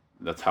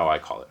 That's how I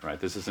call it, right?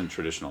 This isn't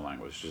traditional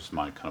language, it's just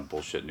my kind of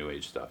bullshit New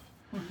Age stuff.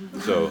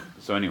 So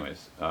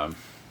anyways,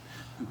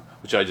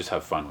 which I just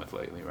have fun with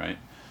lately, right?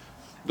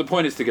 The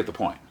point is to get the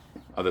point.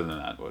 Other than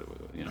that,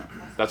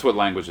 that's what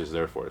language is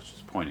there for. It's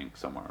just pointing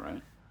somewhere,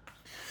 right?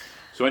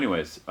 So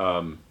anyways,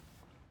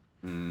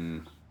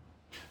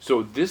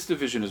 so this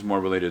division is more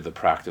related to the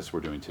practice we're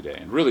doing today,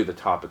 and really the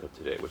topic of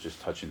today, which is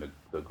touching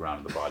the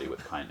ground of the body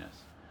with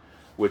kindness,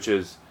 which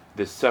is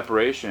this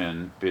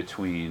separation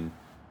between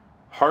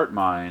heart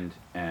mind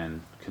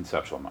and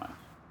conceptual mind,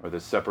 or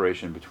this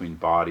separation between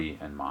body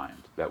and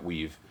mind that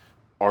we've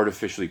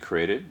artificially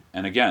created.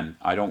 And again,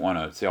 I don't want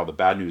to say all the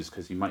bad news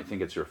because you might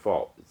think it's your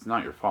fault. It's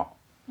not your fault,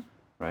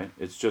 right?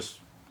 It's just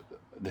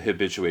the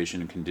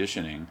habituation and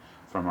conditioning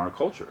from our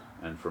culture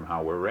and from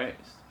how we're raised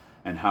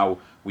and how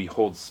we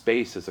hold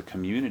space as a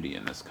community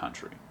in this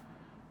country.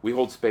 We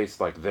hold space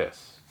like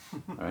this,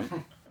 right?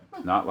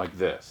 Not like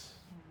this.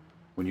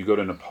 When you go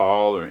to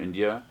Nepal or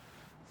India,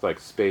 it's like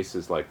space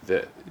is like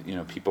this.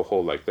 People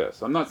hold like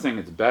this. I'm not saying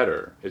it's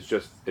better. It's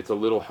just, it's a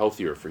little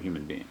healthier for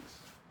human beings,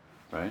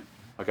 right?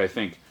 Like I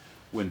think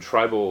when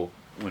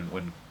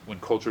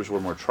cultures were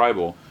more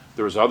tribal,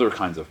 there was other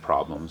kinds of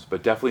problems,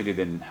 but definitely they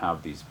didn't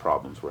have these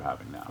problems we're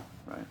having now,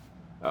 right?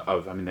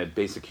 They had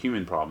basic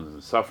human problems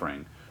and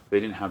suffering. They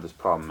didn't have this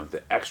problem of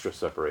the extra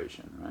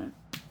separation,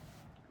 right?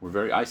 We're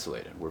very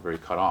isolated. We're very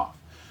cut off.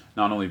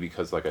 Not only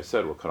because, like I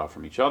said, we're cut off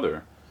from each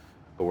other,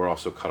 but we're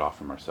also cut off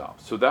from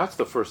ourselves. So that's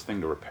the first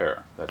thing to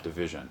repair, that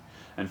division.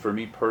 And for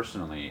me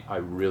personally, I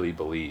really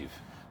believe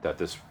that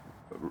this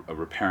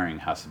repairing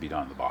has to be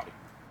done in the body.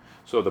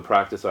 So the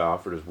practice I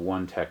offered is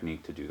one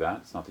technique to do that.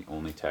 It's not the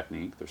only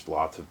technique. There's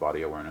lots of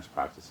body awareness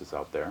practices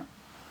out there.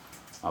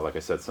 Like I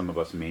said, some of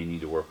us may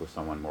need to work with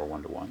someone more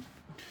one-to-one.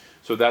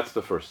 So that's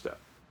the first step,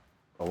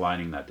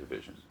 aligning that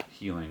division,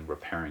 healing,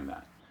 repairing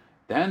that.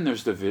 Then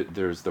there's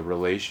the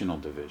relational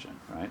division,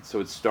 right? So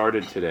it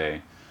started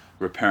today,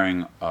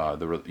 repairing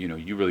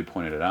you really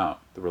pointed it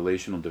out, the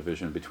relational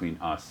division between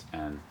us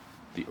and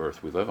the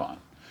earth we live on,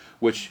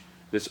 which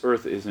this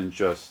earth isn't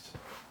just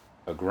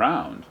a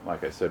ground,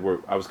 like I said.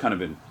 I was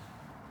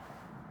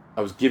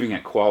giving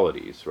it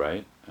qualities,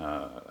 right,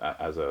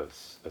 as a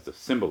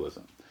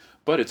symbolism,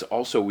 but it's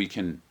also, we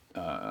can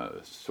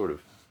sort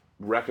of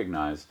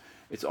recognize,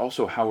 it's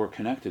also how we're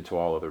connected to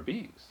all other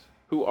beings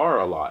who are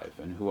alive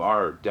and who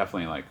are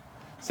definitely like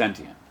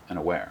sentient and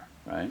aware,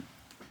 right?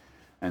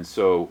 And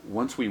so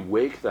once we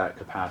wake that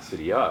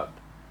capacity up,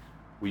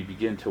 we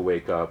begin to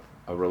wake up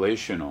a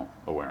relational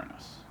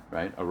awareness,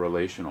 right? A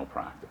relational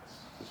practice.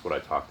 This is what I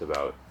talked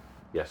about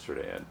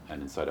yesterday at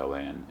Inside LA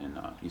and in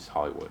East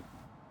Hollywood.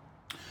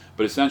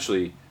 But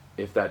essentially,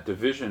 if that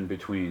division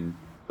between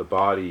the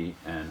body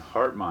and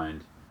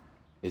heart-mind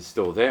is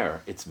still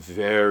there, it's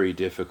very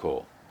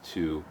difficult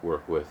to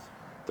work with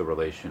the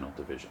relational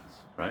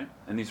divisions, right?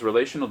 And these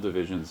relational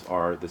divisions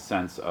are the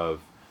sense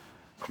of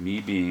me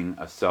being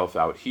a self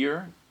out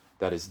here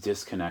that is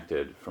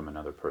disconnected from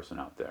another person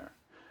out there.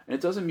 And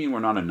it doesn't mean we're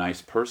not a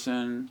nice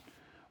person,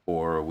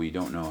 or we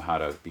don't know how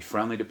to be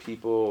friendly to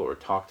people, or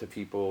talk to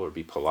people, or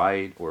be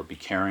polite, or be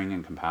caring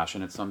and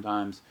compassionate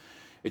sometimes.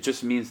 It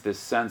just means this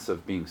sense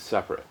of being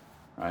separate,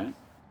 right?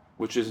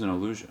 Which is an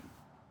illusion.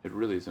 It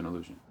really is an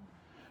illusion.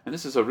 And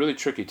this is a really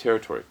tricky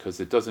territory, because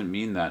it doesn't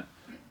mean that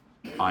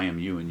I am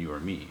you and you are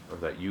me, or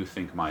that you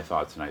think my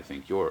thoughts and I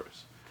think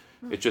yours.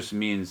 It just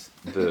means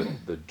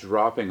the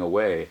dropping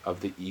away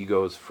of the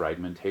ego's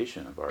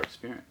fragmentation of our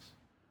experience,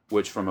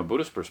 which from a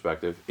Buddhist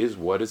perspective is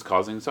what is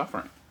causing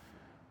suffering,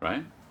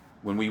 right?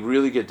 When we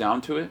really get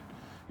down to it,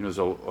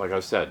 so like I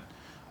said,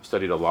 I've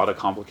studied a lot of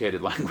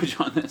complicated language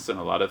on this and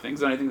a lot of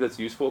things, and I think that's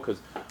useful, because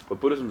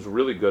what Buddhism is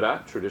really good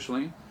at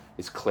traditionally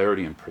is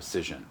clarity and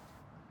precision.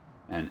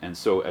 And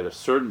so at a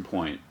certain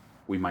point,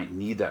 we might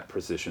need that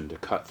precision to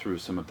cut through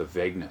some of the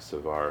vagueness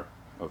of our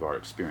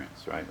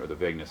experience, right? Or the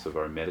vagueness of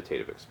our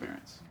meditative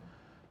experience.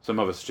 Some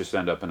of us just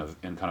end up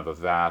in kind of a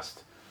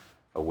vast,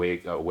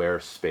 aware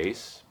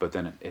space, but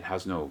then it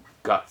has no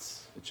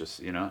guts. It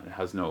just, it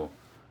has no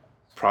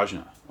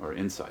prajna or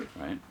insight,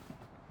 right?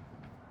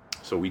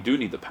 So we do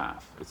need the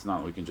path. It's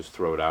not we can just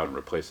throw it out and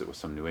replace it with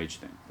some new age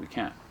thing. We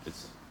can't.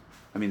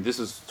 This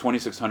is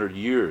 2,600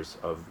 years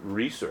of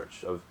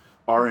research, of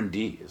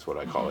R&D is what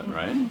I call it,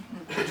 right?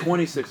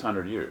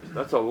 2,600 years.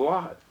 That's a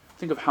lot.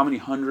 Think of how many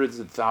hundreds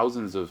and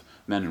thousands of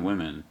men and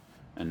women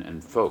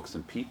and folks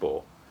and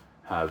people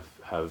have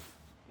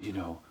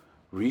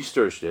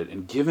researched it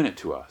and given it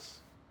to us.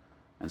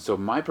 And so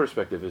my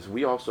perspective is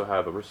we also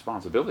have a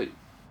responsibility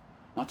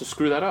not to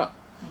screw that up.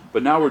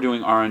 But now we're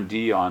doing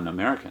R&D on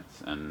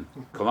Americans and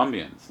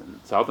Colombians and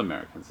South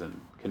Americans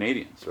and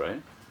Canadians,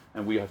 right?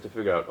 And we have to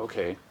figure out,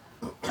 okay,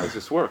 how does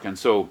this work? And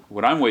so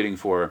what I'm waiting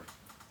for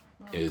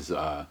is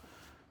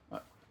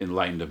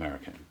enlightened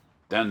American.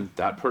 Then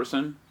that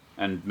person,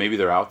 and maybe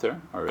they're out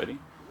there already,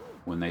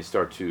 when they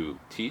start to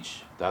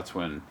teach, that's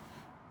when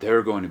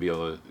they're going to be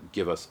able to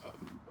give us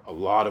a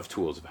lot of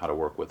tools of how to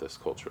work with this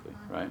culturally,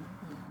 right?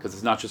 Because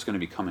it's not just going to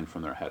be coming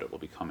from their head, it will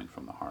be coming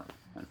from the heart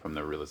and from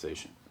their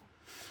realization.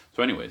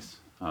 So anyways,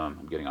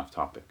 I'm getting off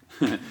topic.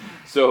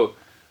 So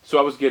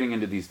I was getting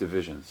into these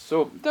divisions.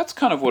 So that's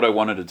kind of what I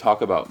wanted to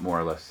talk about more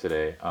or less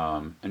today.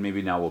 And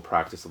maybe now we'll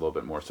practice a little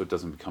bit more so it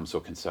doesn't become so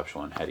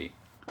conceptual and heady.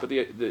 But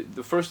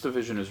the first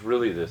division is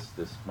really this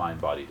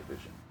mind-body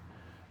division.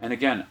 And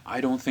again,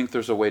 I don't think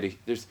there's a way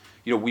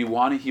to, we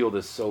want to heal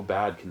this so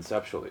bad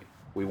conceptually.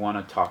 We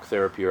want to talk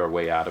therapy our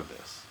way out of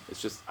this.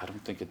 It's just, I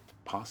don't think it's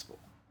possible,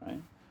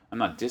 right? I'm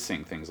not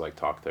dissing things like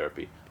talk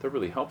therapy. They're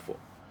really helpful.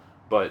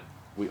 But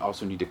we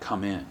also need to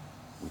come in.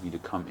 We need to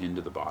come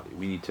into the body.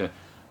 We need to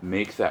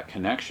make that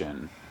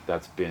connection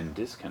that's been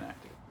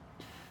disconnected.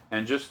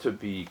 And just to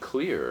be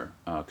clear,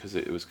 because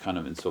it was kind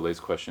of in Soleil's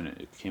question,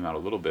 it came out a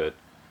little bit,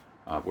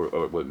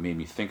 or what made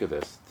me think of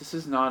this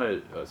is not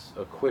a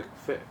quick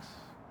fix.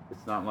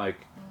 It's not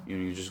like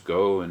you just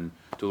go and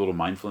do a little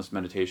mindfulness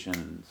meditation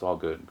and it's all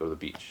good, go to the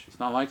beach.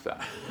 It's not like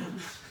that.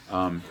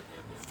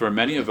 For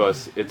many of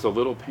us, it's a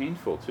little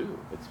painful too.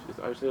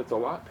 I would say it's a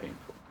lot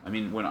painful. I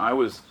mean, when I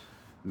was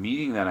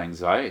meeting that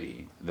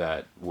anxiety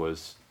that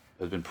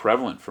has been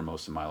prevalent for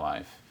most of my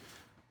life,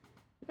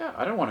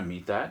 I don't want to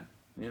meet that.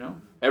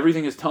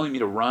 Everything is telling me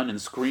to run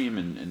and scream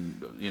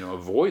and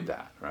avoid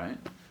that, right?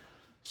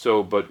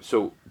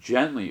 So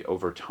gently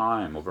over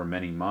time, over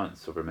many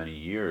months, over many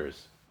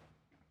years,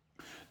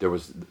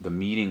 the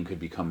meeting could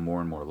become more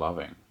and more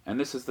loving. And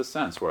this is the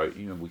sense where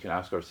we can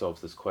ask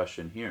ourselves this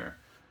question here: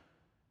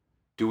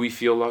 do we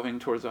feel loving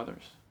towards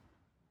others?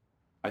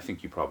 I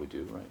think you probably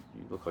do, right?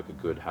 You look like a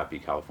good, happy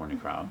California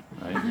crowd,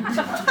 right?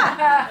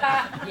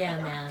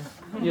 Yeah, man.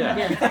 Yeah.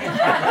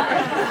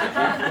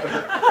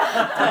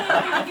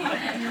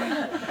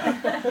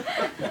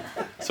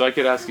 So I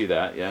could ask you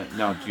that, yeah?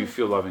 Now, do you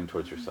feel loving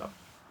towards yourself?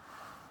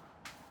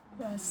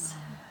 Yes.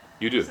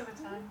 You do? Most of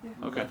the time.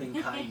 Okay.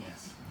 Loving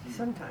kindness.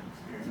 Sometimes.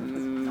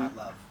 Not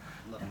love.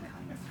 Loving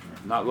kindness.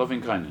 Not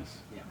loving kindness.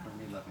 Yeah, for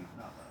me, loving,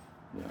 not love.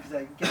 Yeah. Because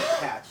I get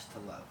attached to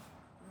love.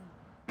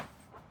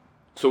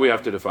 So we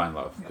have to define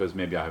love, because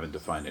maybe I haven't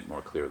defined it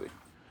more clearly.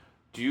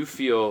 Do you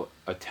feel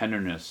a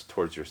tenderness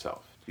towards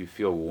yourself? Do you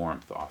feel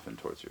warmth often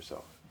towards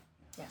yourself?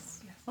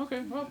 Yes.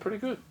 Okay, well, pretty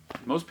good.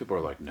 Most people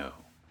are like, no.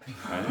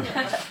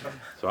 Right?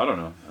 So I don't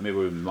know. Maybe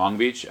we're in Long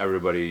Beach,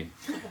 everybody,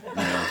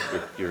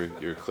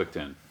 you're clicked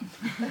in.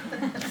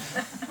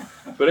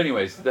 But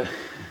anyways,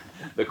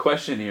 the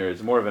question here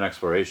is more of an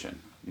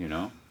exploration,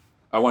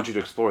 I want you to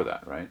explore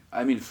that, right?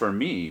 I mean, for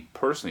me,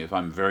 personally, if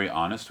I'm very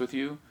honest with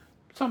you,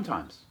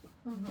 sometimes.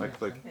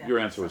 Like your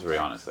answer was very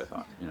honest, I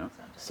thought,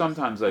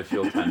 Sometimes I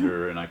feel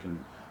tender and I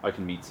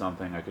can meet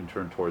something, I can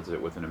turn towards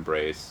it with an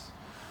embrace,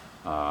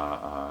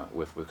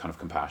 with kind of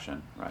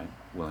compassion, right?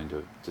 Willing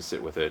to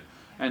sit with it.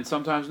 And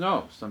sometimes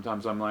no.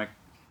 Sometimes I'm like,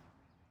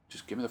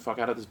 just get me the fuck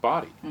out of this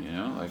body,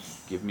 Like,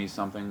 give me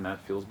something that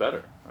feels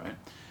better, right?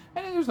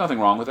 And there's nothing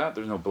wrong with that.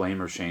 There's no blame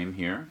or shame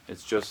here.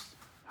 It's just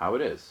how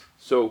it is.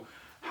 So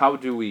how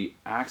do we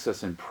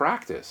access and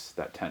practice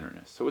that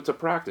tenderness? So it's a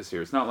practice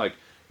here. It's not like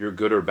you're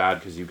good or bad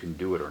because you can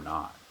do it or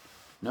not.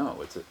 No,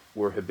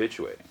 we're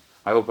habituating.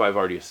 I hope I've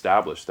already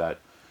established that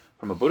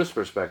from a Buddhist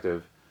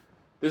perspective,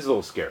 this is a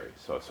little scary,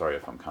 so sorry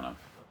if I'm kind of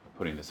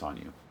putting this on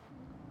you.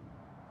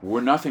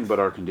 We're nothing but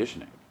our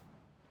conditioning,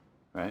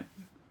 right?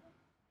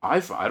 I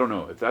don't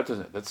know, if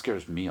that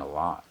scares me a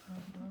lot.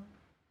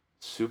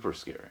 Super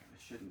scary. It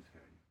shouldn't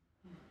scare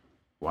you.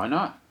 Why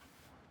not?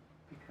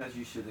 Because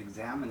you should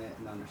examine it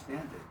and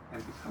understand it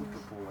and be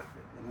comfortable with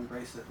it and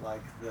embrace it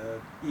like the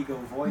ego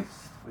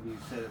voiced when you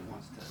said it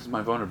wants to. This is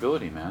my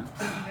vulnerability, man.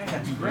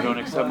 That's You great, don't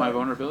accept my but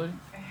vulnerability?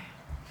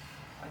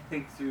 I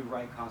think through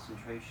right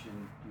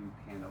concentration, you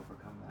can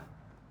overcome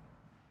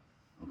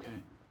that. Okay.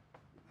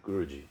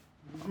 Guruji.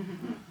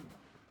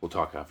 We'll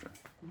talk after.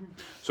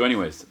 So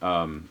anyways,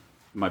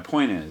 my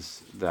point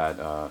is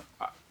that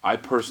I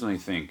personally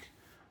think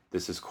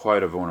this is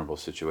quite a vulnerable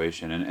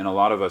situation. And a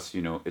lot of us,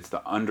 it's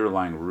the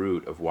underlying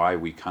root of why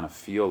we kind of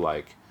feel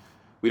like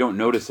we don't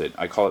notice it.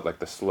 I call it like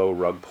the slow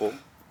rug pull.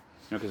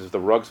 Because if the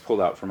rug's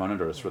pulled out from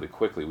under us really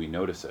quickly, we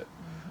notice it.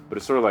 But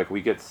it's sort of like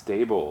we get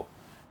stable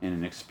in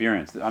an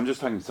experience. I'm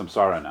just talking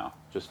samsara now,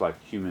 just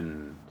like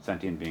human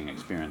sentient being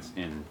experience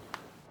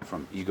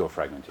from ego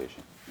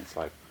fragmentation. It's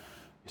like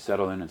you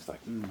settle in, it's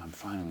like, I'm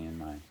finally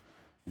in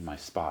my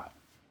spot.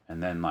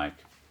 And then like,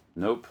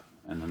 nope,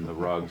 and then the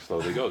rug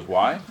slowly goes.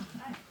 Why?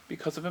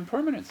 Because of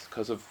impermanence,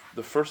 because of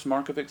the first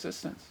mark of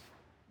existence,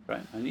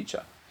 right?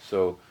 Anicca.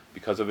 So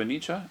because of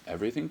anicca,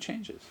 everything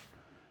changes.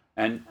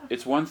 And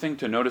it's one thing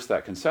to notice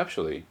that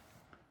conceptually,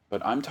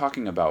 but I'm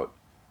talking about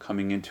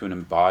coming into an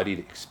embodied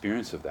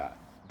experience of that.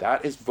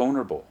 That is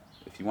vulnerable.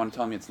 If you want to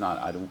tell me it's not,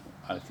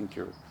 I think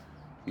you're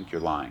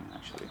lying,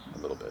 actually, a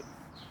little bit.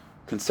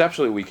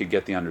 Conceptually, we could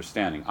get the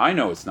understanding. I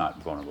know it's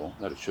not vulnerable,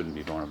 that it shouldn't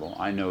be vulnerable.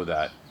 I know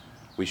that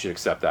we should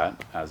accept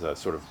that as a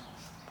sort of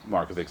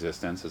mark of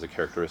existence, as a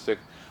characteristic.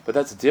 But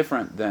that's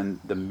different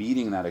than the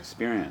meeting that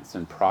experience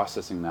and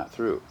processing that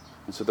through.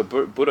 And so the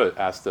Buddha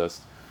asked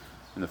us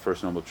in the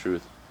First Noble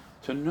Truth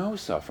to know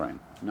suffering,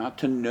 not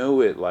to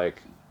know it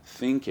like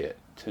think it,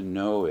 to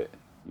know it.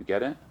 You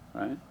get it?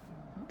 Right?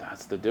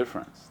 That's the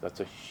difference. That's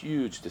a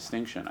huge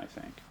distinction, I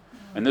think.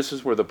 And this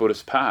is where the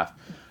Buddhist path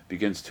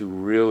begins to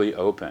really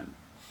open,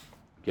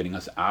 getting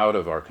us out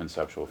of our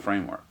conceptual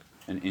framework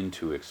and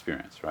into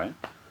experience, right?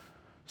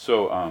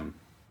 So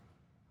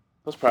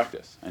let's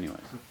practice, anyways.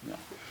 Yeah.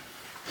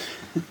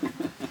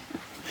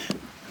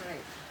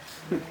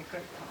 Great.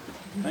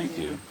 Thank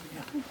you.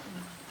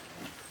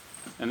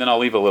 And then I'll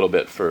leave a little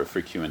bit for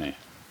Q&A.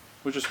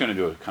 We're just going to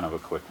do a kind of a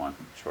quick one,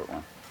 short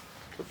one.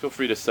 So feel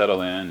free to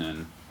settle in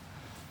and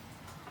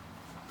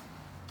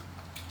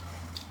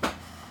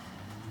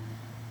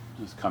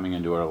just coming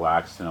into a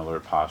relaxed and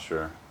alert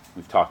posture.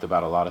 We've talked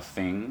about a lot of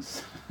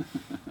things.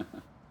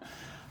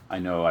 I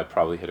know I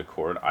probably hit a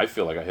chord. I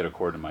feel like I hit a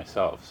chord in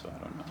myself, so I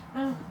don't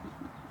know.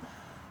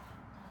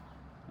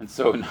 And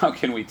so now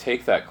can we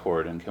take that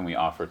chord and can we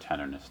offer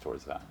tenderness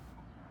towards that?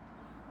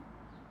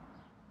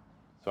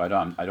 So I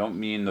don't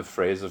mean the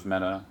phrase of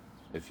metta.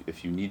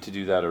 If you need to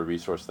do that or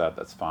resource that,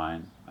 that's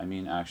fine. I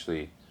mean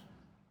actually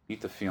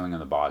meet the feeling in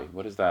the body.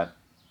 What does that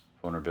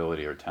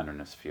vulnerability or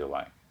tenderness feel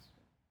like?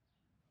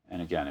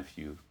 And again, if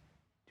you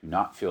do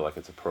not feel like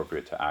it's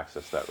appropriate to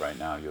access that right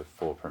now, you have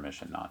full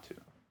permission not to.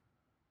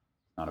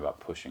 It's not about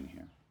pushing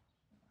here.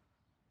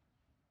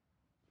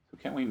 So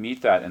can we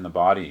meet that in the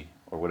body,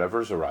 or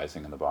whatever's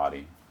arising in the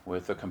body,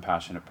 with a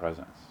compassionate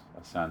presence,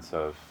 a sense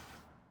of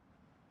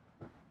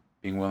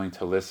being willing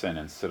to listen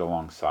and sit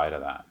alongside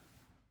of that,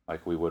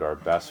 like we would our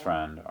best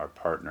friend, our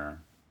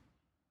partner,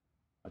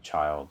 a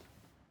child,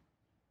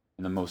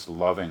 in the most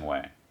loving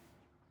way,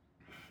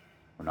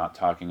 We're not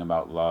talking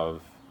about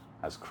love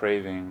as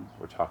craving.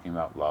 We're talking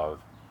about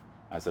love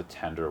as a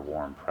tender,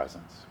 warm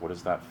presence. What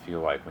does that feel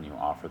like when you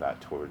offer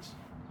that towards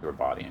your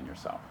body and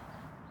yourself?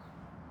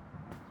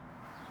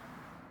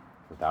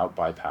 Without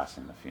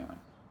bypassing the feeling.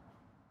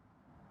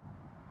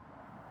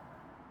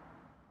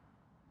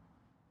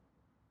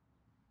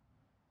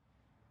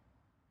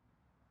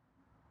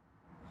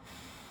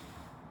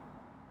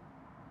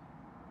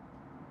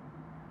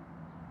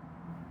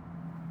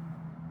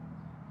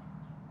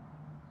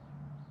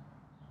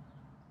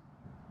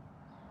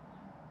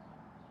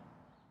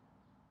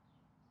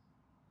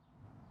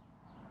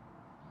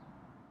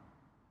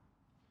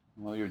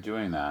 While you're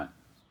doing that,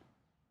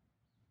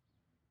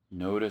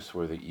 notice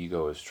where the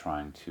ego is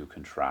trying to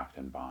contract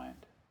and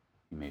bind.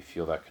 You may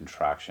feel that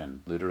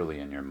contraction literally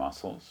in your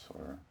muscles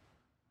or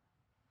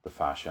the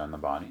fascia in the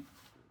body.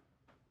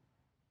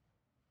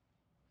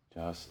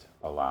 Just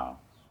allow.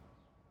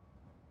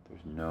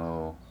 There's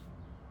no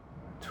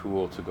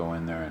tool to go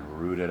in there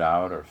and root it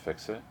out or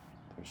fix it.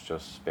 There's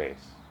just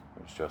space.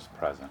 There's just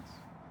presence.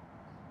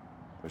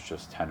 There's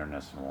just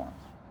tenderness and warmth,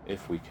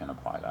 if we can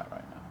apply that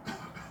right now.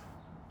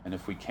 And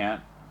if we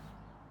can't,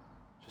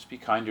 just be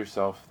kind to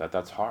yourself that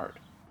that's hard.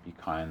 Be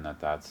kind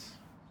that that's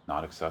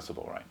not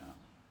accessible right now.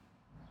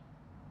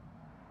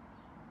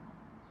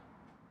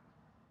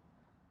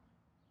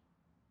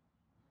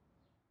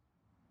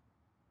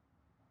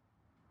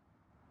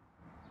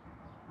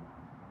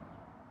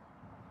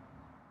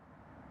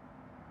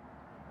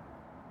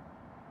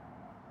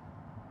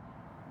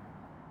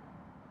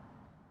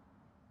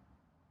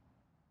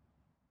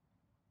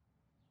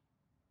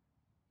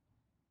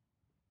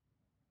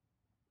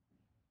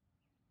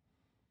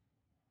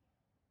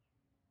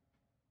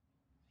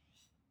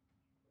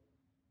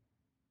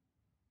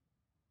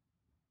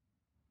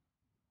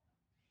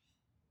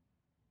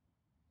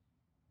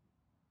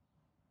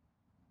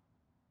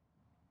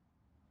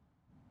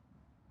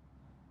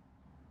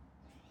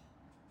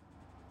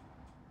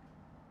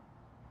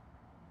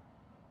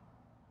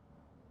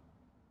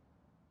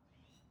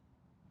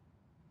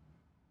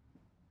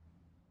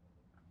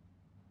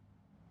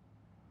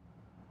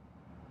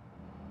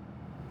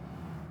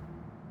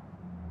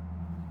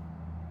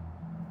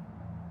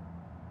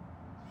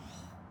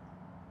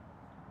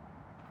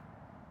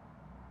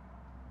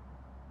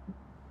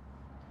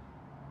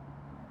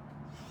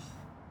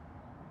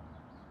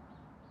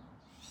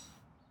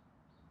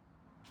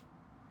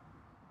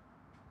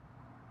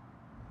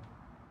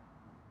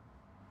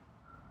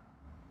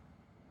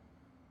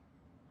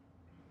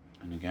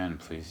 And again,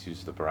 please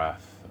use the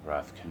breath. The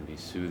breath can be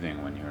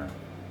soothing when you're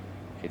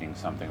hitting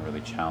something really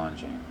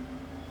challenging.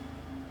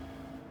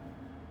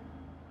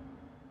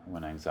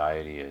 When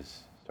anxiety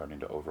is starting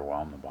to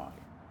overwhelm the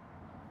body.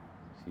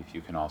 See if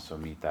you can also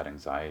meet that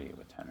anxiety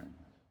with tenderness.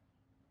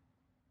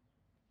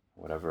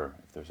 Whatever,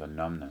 if there's a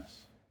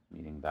numbness,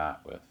 meeting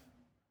that with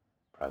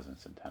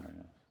presence and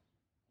tenderness.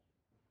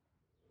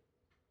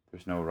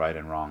 There's no right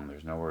and wrong.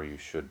 There's nowhere you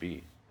should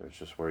be. There's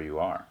just where you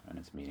are, and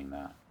it's meeting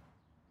that.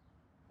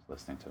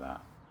 Listening to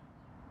that.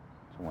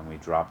 So when we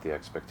drop the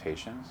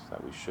expectations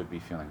that we should be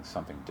feeling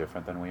something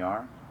different than we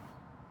are,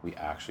 we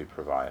actually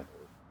provide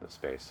the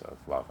space of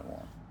love and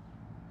warmth.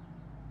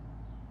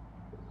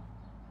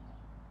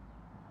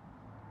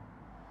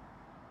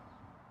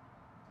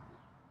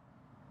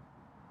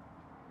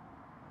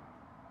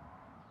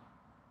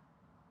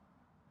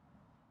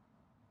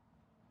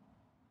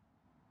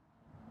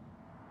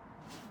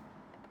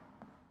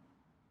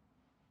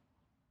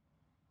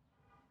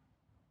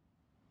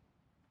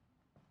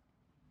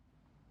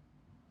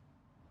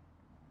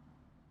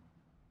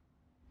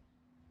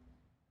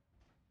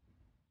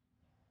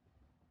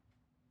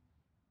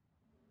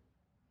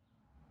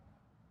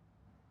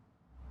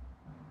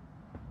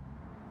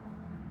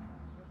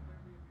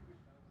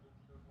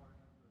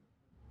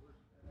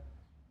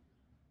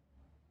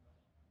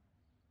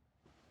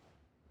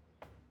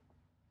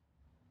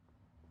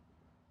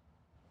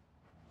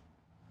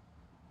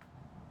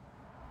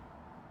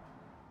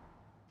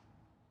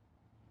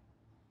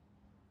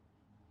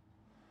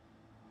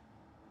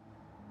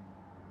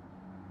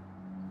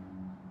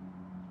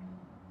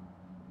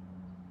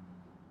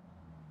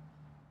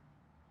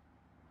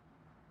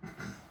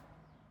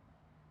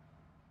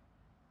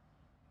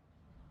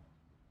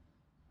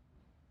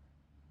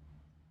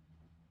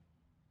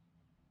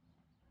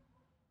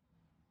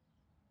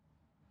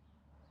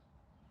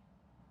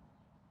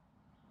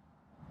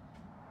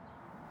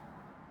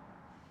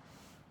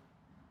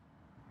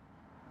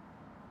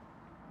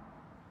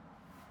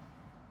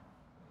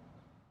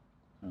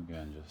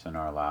 Again, just in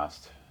our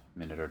last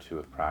minute or two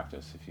of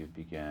practice, if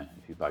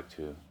you'd like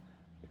to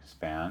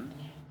expand,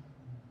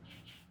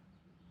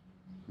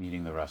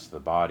 meeting the rest of the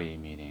body,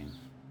 meeting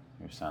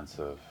your sense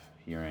of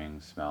hearing,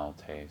 smell,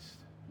 taste,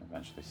 and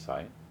eventually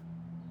sight.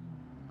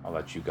 I'll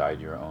let you guide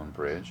your own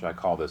bridge. I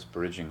call this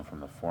bridging from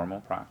the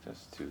formal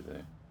practice to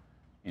the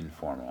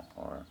informal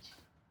or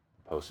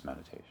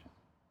post-meditation,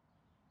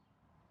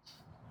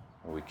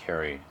 where we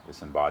carry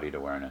this embodied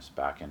awareness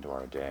back into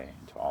our day,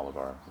 into all of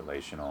our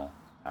relational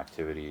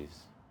activities,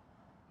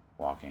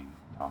 walking,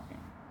 talking.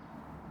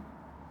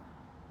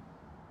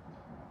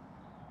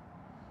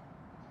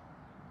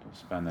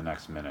 spend the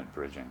next minute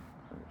bridging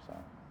for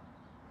yourself.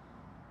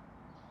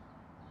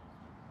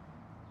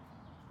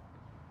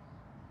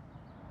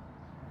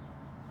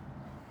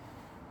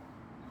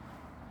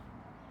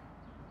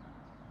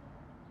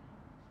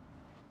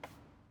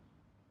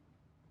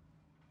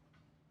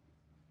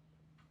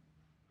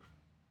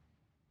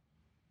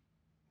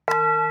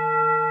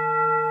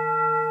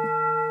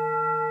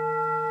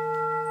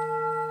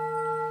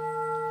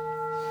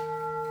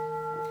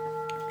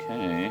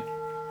 Okay,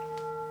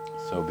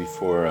 so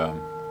before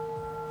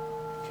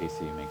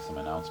Casey makes some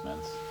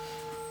announcements,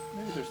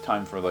 maybe there's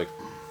time for like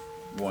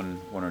one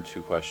or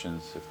two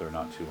questions if they're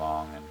not too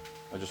long. And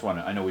I just want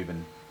to, I know we've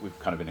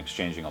kind of been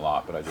exchanging a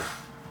lot, but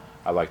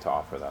I like to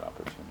offer that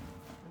opportunity.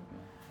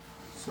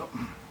 So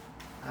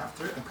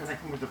after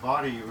connecting with the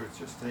body, you were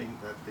just saying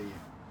that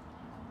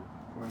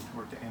going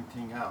toward the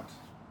emptying out,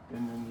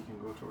 and then you can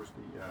go towards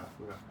the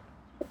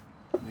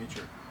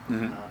nature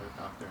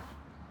out there.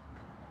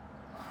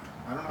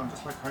 I don't know, I'm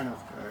just like kind of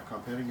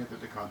comparing it to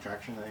the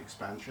contraction and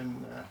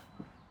expansion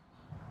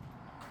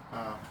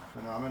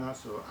phenomena.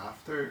 So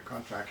after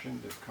contraction,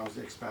 there comes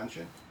the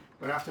expansion,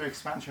 but after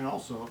expansion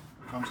also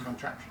comes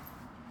contraction.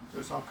 So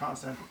it's all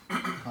constant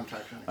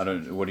contraction. I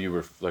don't. What do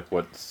you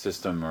what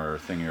system or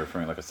thing you're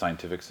referring? Like a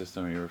scientific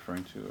system are you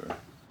referring to, or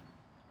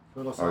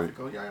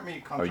philosophical? Yeah, I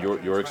mean contraction.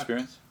 Or your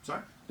experience?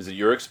 Sorry. Is it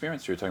your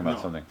experience, or you're talking about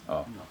No. something?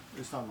 Oh. No,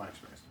 it's not my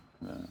experience.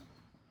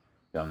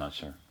 Yeah, I'm not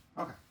sure.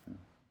 Okay.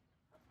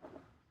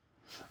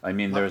 I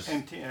mean, there's.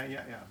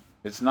 Yeah.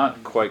 It's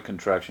not quite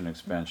contraction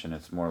expansion.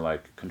 It's more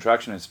like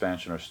contraction and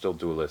expansion are still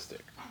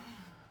dualistic,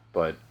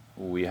 but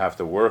we have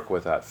to work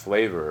with that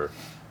flavor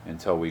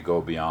until we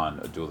go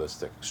beyond a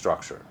dualistic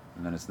structure,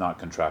 and then it's not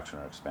contraction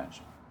or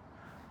expansion.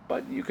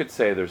 But you could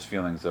say there's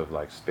feelings of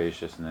like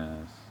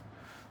spaciousness,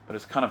 but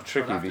it's kind of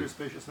tricky. But after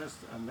spaciousness,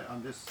 and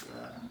on this,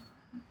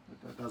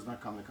 it does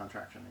not come the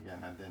contraction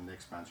again, and then the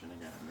expansion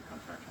again, and the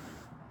contraction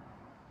again.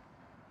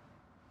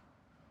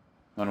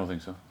 I don't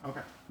think so.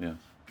 Okay. Yeah.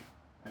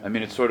 I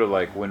mean, it's sort of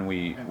like when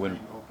we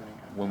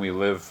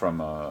live from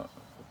a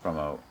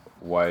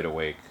wide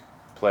awake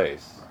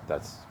place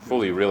that's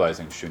fully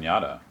realizing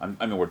shunyata. I'm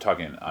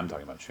talking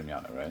about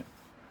shunyata, right?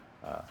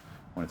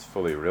 When it's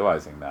fully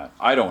realizing that,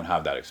 I don't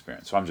have that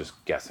experience, so I'm just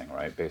guessing,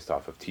 right, based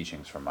off of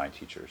teachings from my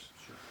teachers.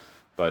 Sure.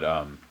 But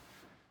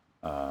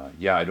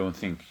I don't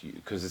think,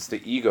 because it's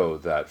the ego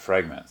that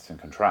fragments and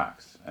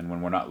contracts, and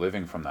when we're not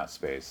living from that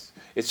space,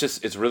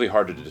 it's really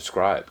hard to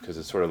describe, because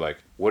it's sort of like,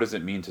 what does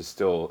it mean to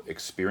still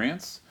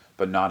experience,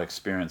 but not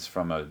experience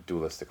from a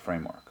dualistic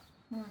framework?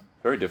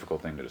 Very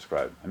difficult thing to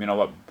describe. I mean,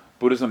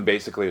 Buddhism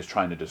basically is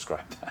trying to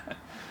describe that.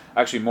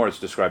 Actually, more it's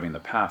describing the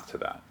path to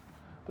that.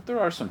 But there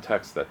are some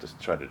texts that just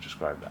try to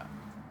describe that.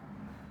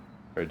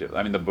 Very difficult.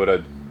 I mean, the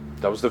Buddha,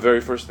 that was the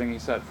very first thing he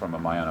said from a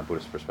Mahayana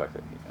Buddhist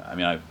perspective.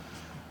 Maybe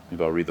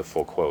I'll read the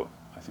full quote.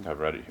 I think I've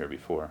read it here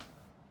before.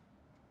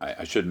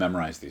 I should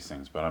memorize these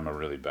things, but I'm a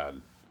really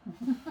bad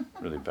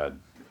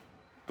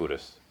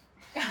Buddhist.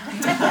 Because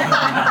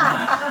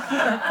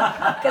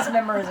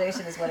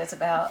memorization is what it's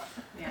about.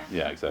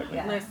 Yeah, exactly.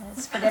 Yeah. Lists.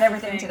 Let's forget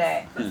everything Things.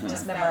 today.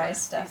 Just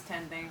memorize stuff. These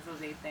 10 things,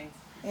 those 8 things.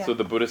 Yeah. So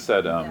the Buddha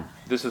said,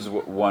 this is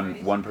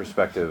one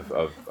perspective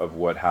of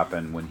what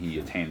happened when he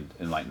attained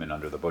enlightenment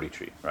under the Bodhi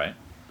tree, right?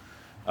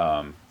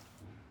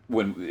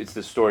 When it's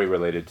the story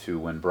related to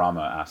when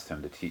Brahma asked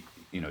him to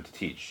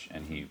teach,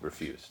 and he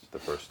refused the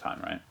first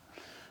time, right?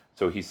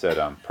 So he said,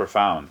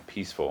 profound,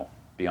 peaceful,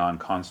 beyond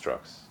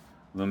constructs,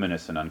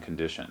 luminous and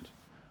unconditioned.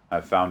 I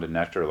have found a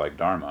nectar like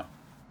Dharma.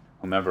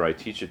 Whomever I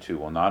teach it to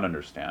will not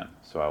understand,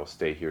 so I will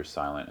stay here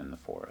silent in the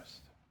forest.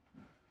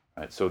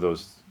 Right? So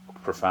those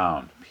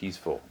profound,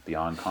 peaceful,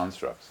 beyond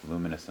constructs,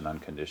 luminous and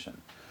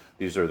unconditioned.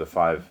 These are the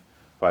five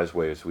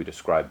ways we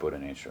describe Buddha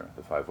nature,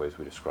 the 5 ways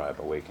we describe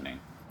awakening.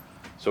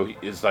 So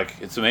it's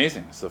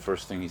amazing. It's the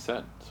first thing he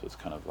said. So it's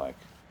kind of like,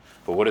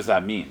 but what does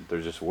that mean?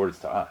 They're just words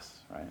to us,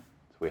 right?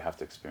 So we have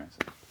to experience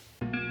it.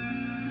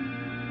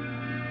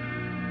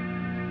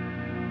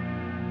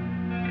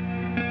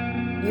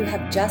 You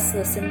have just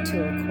listened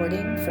to a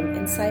recording from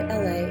Insight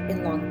LA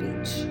in Long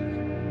Beach.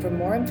 For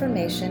more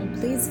information,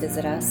 please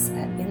visit us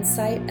at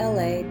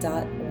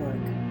insightla.org.